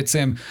החלטות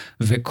בעצם,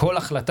 וכל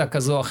החלטה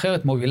כזו או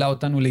אחרת מובילה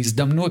אותנו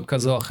להזדמנות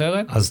כזו או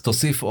אחרת. אז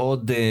תוסיף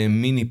עוד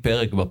מיני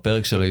פרק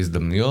בפרק של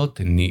ההזדמנויות,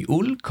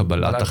 ניהול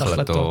קבלת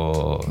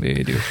החלטות.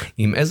 בדיוק.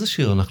 עם איזה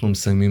שיר אנחנו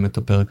מסיימים את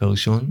הפרק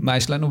הראשון? מה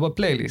יש לנו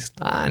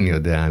בפלייליסט? אני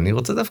יודע, אני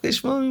רוצה דווקא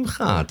לשמוע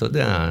ממך, אתה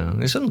יודע,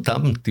 יש לנו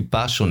טעם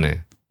טיפה שונה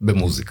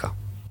במוזיקה.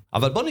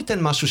 אבל בוא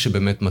ניתן משהו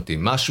שבאמת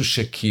מתאים, משהו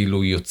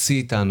שכאילו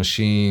יוציא את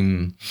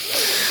האנשים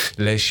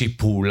לאיזושהי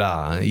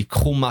פעולה,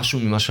 ייקחו משהו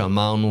ממה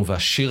שאמרנו,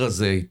 והשיר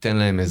הזה ייתן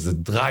להם איזה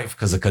דרייב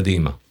כזה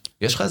קדימה.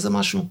 יש לך איזה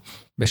משהו?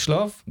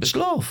 בשלוף?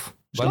 בשלוף.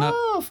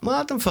 שלוף,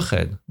 מה אתה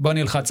מפחד? בוא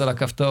נלחץ על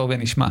הכפתור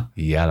ונשמע.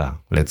 יאללה,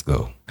 let's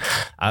go.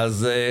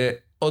 אז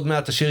עוד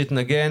מעט השיר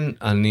יתנגן,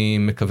 אני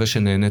מקווה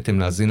שנהנתם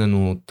להזין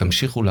לנו,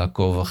 תמשיכו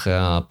לעקוב אחרי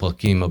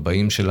הפרקים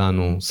הבאים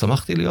שלנו,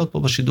 שמחתי להיות פה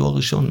בשידור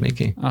הראשון,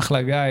 מיקי.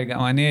 אחלה גיא,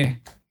 גם אני.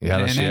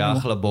 יאללה, שיהיה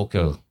אחלה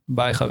בוקר.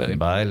 ביי חברים.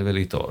 ביי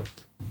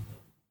ולהתראות.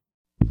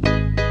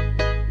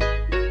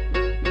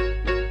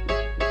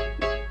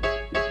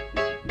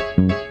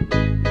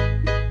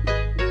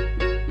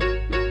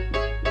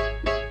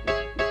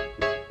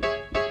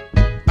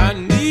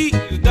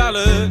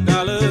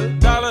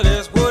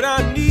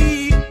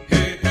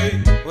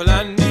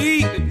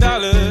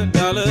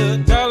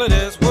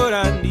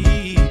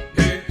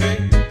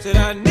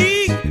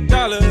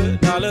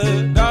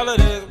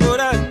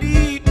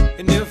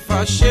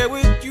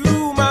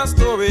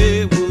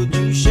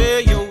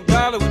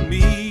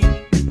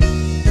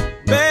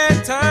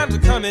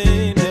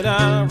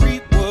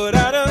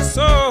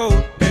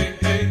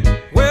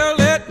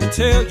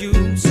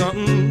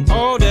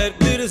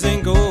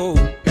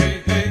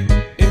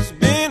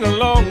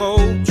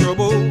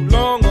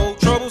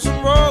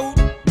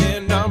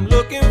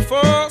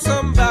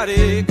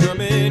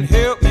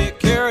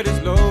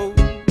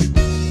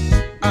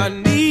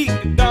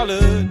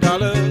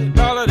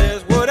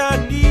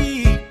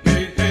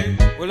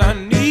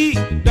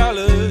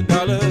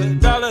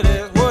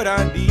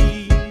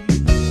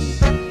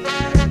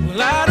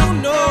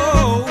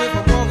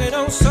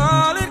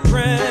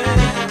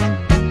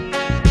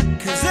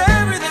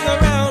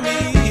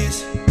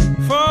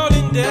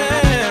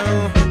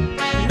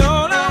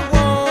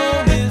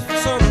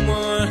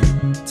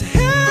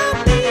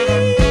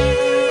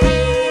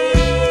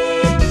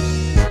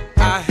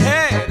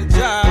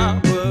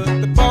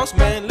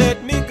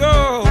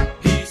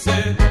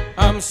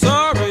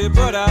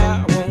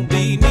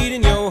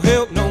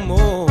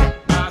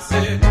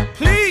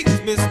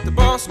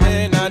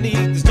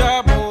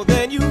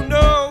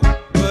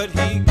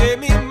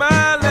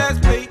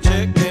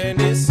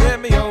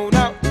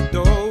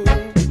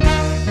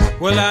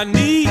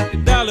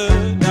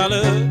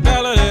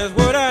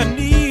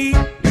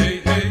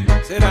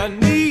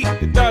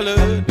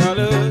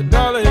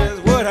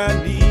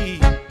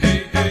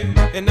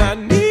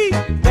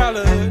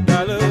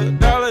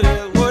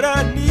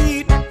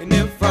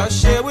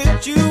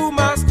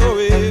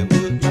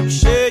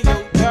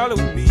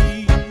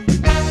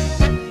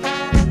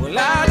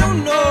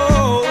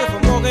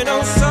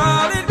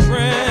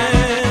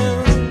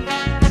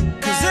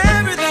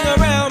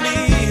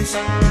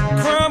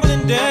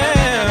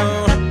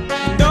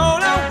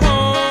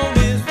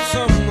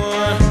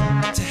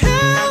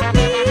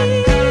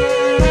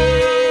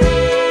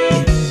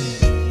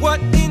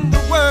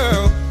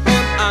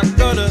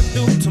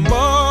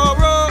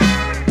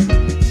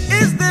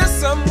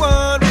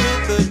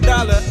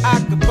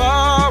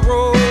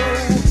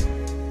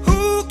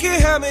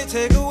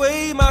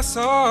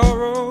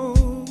 Sorrow.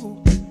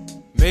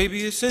 Maybe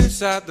it's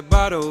inside the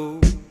bottle.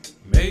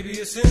 Maybe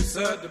it's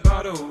inside the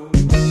bottle.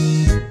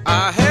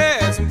 I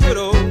had some good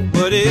old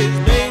buddies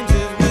named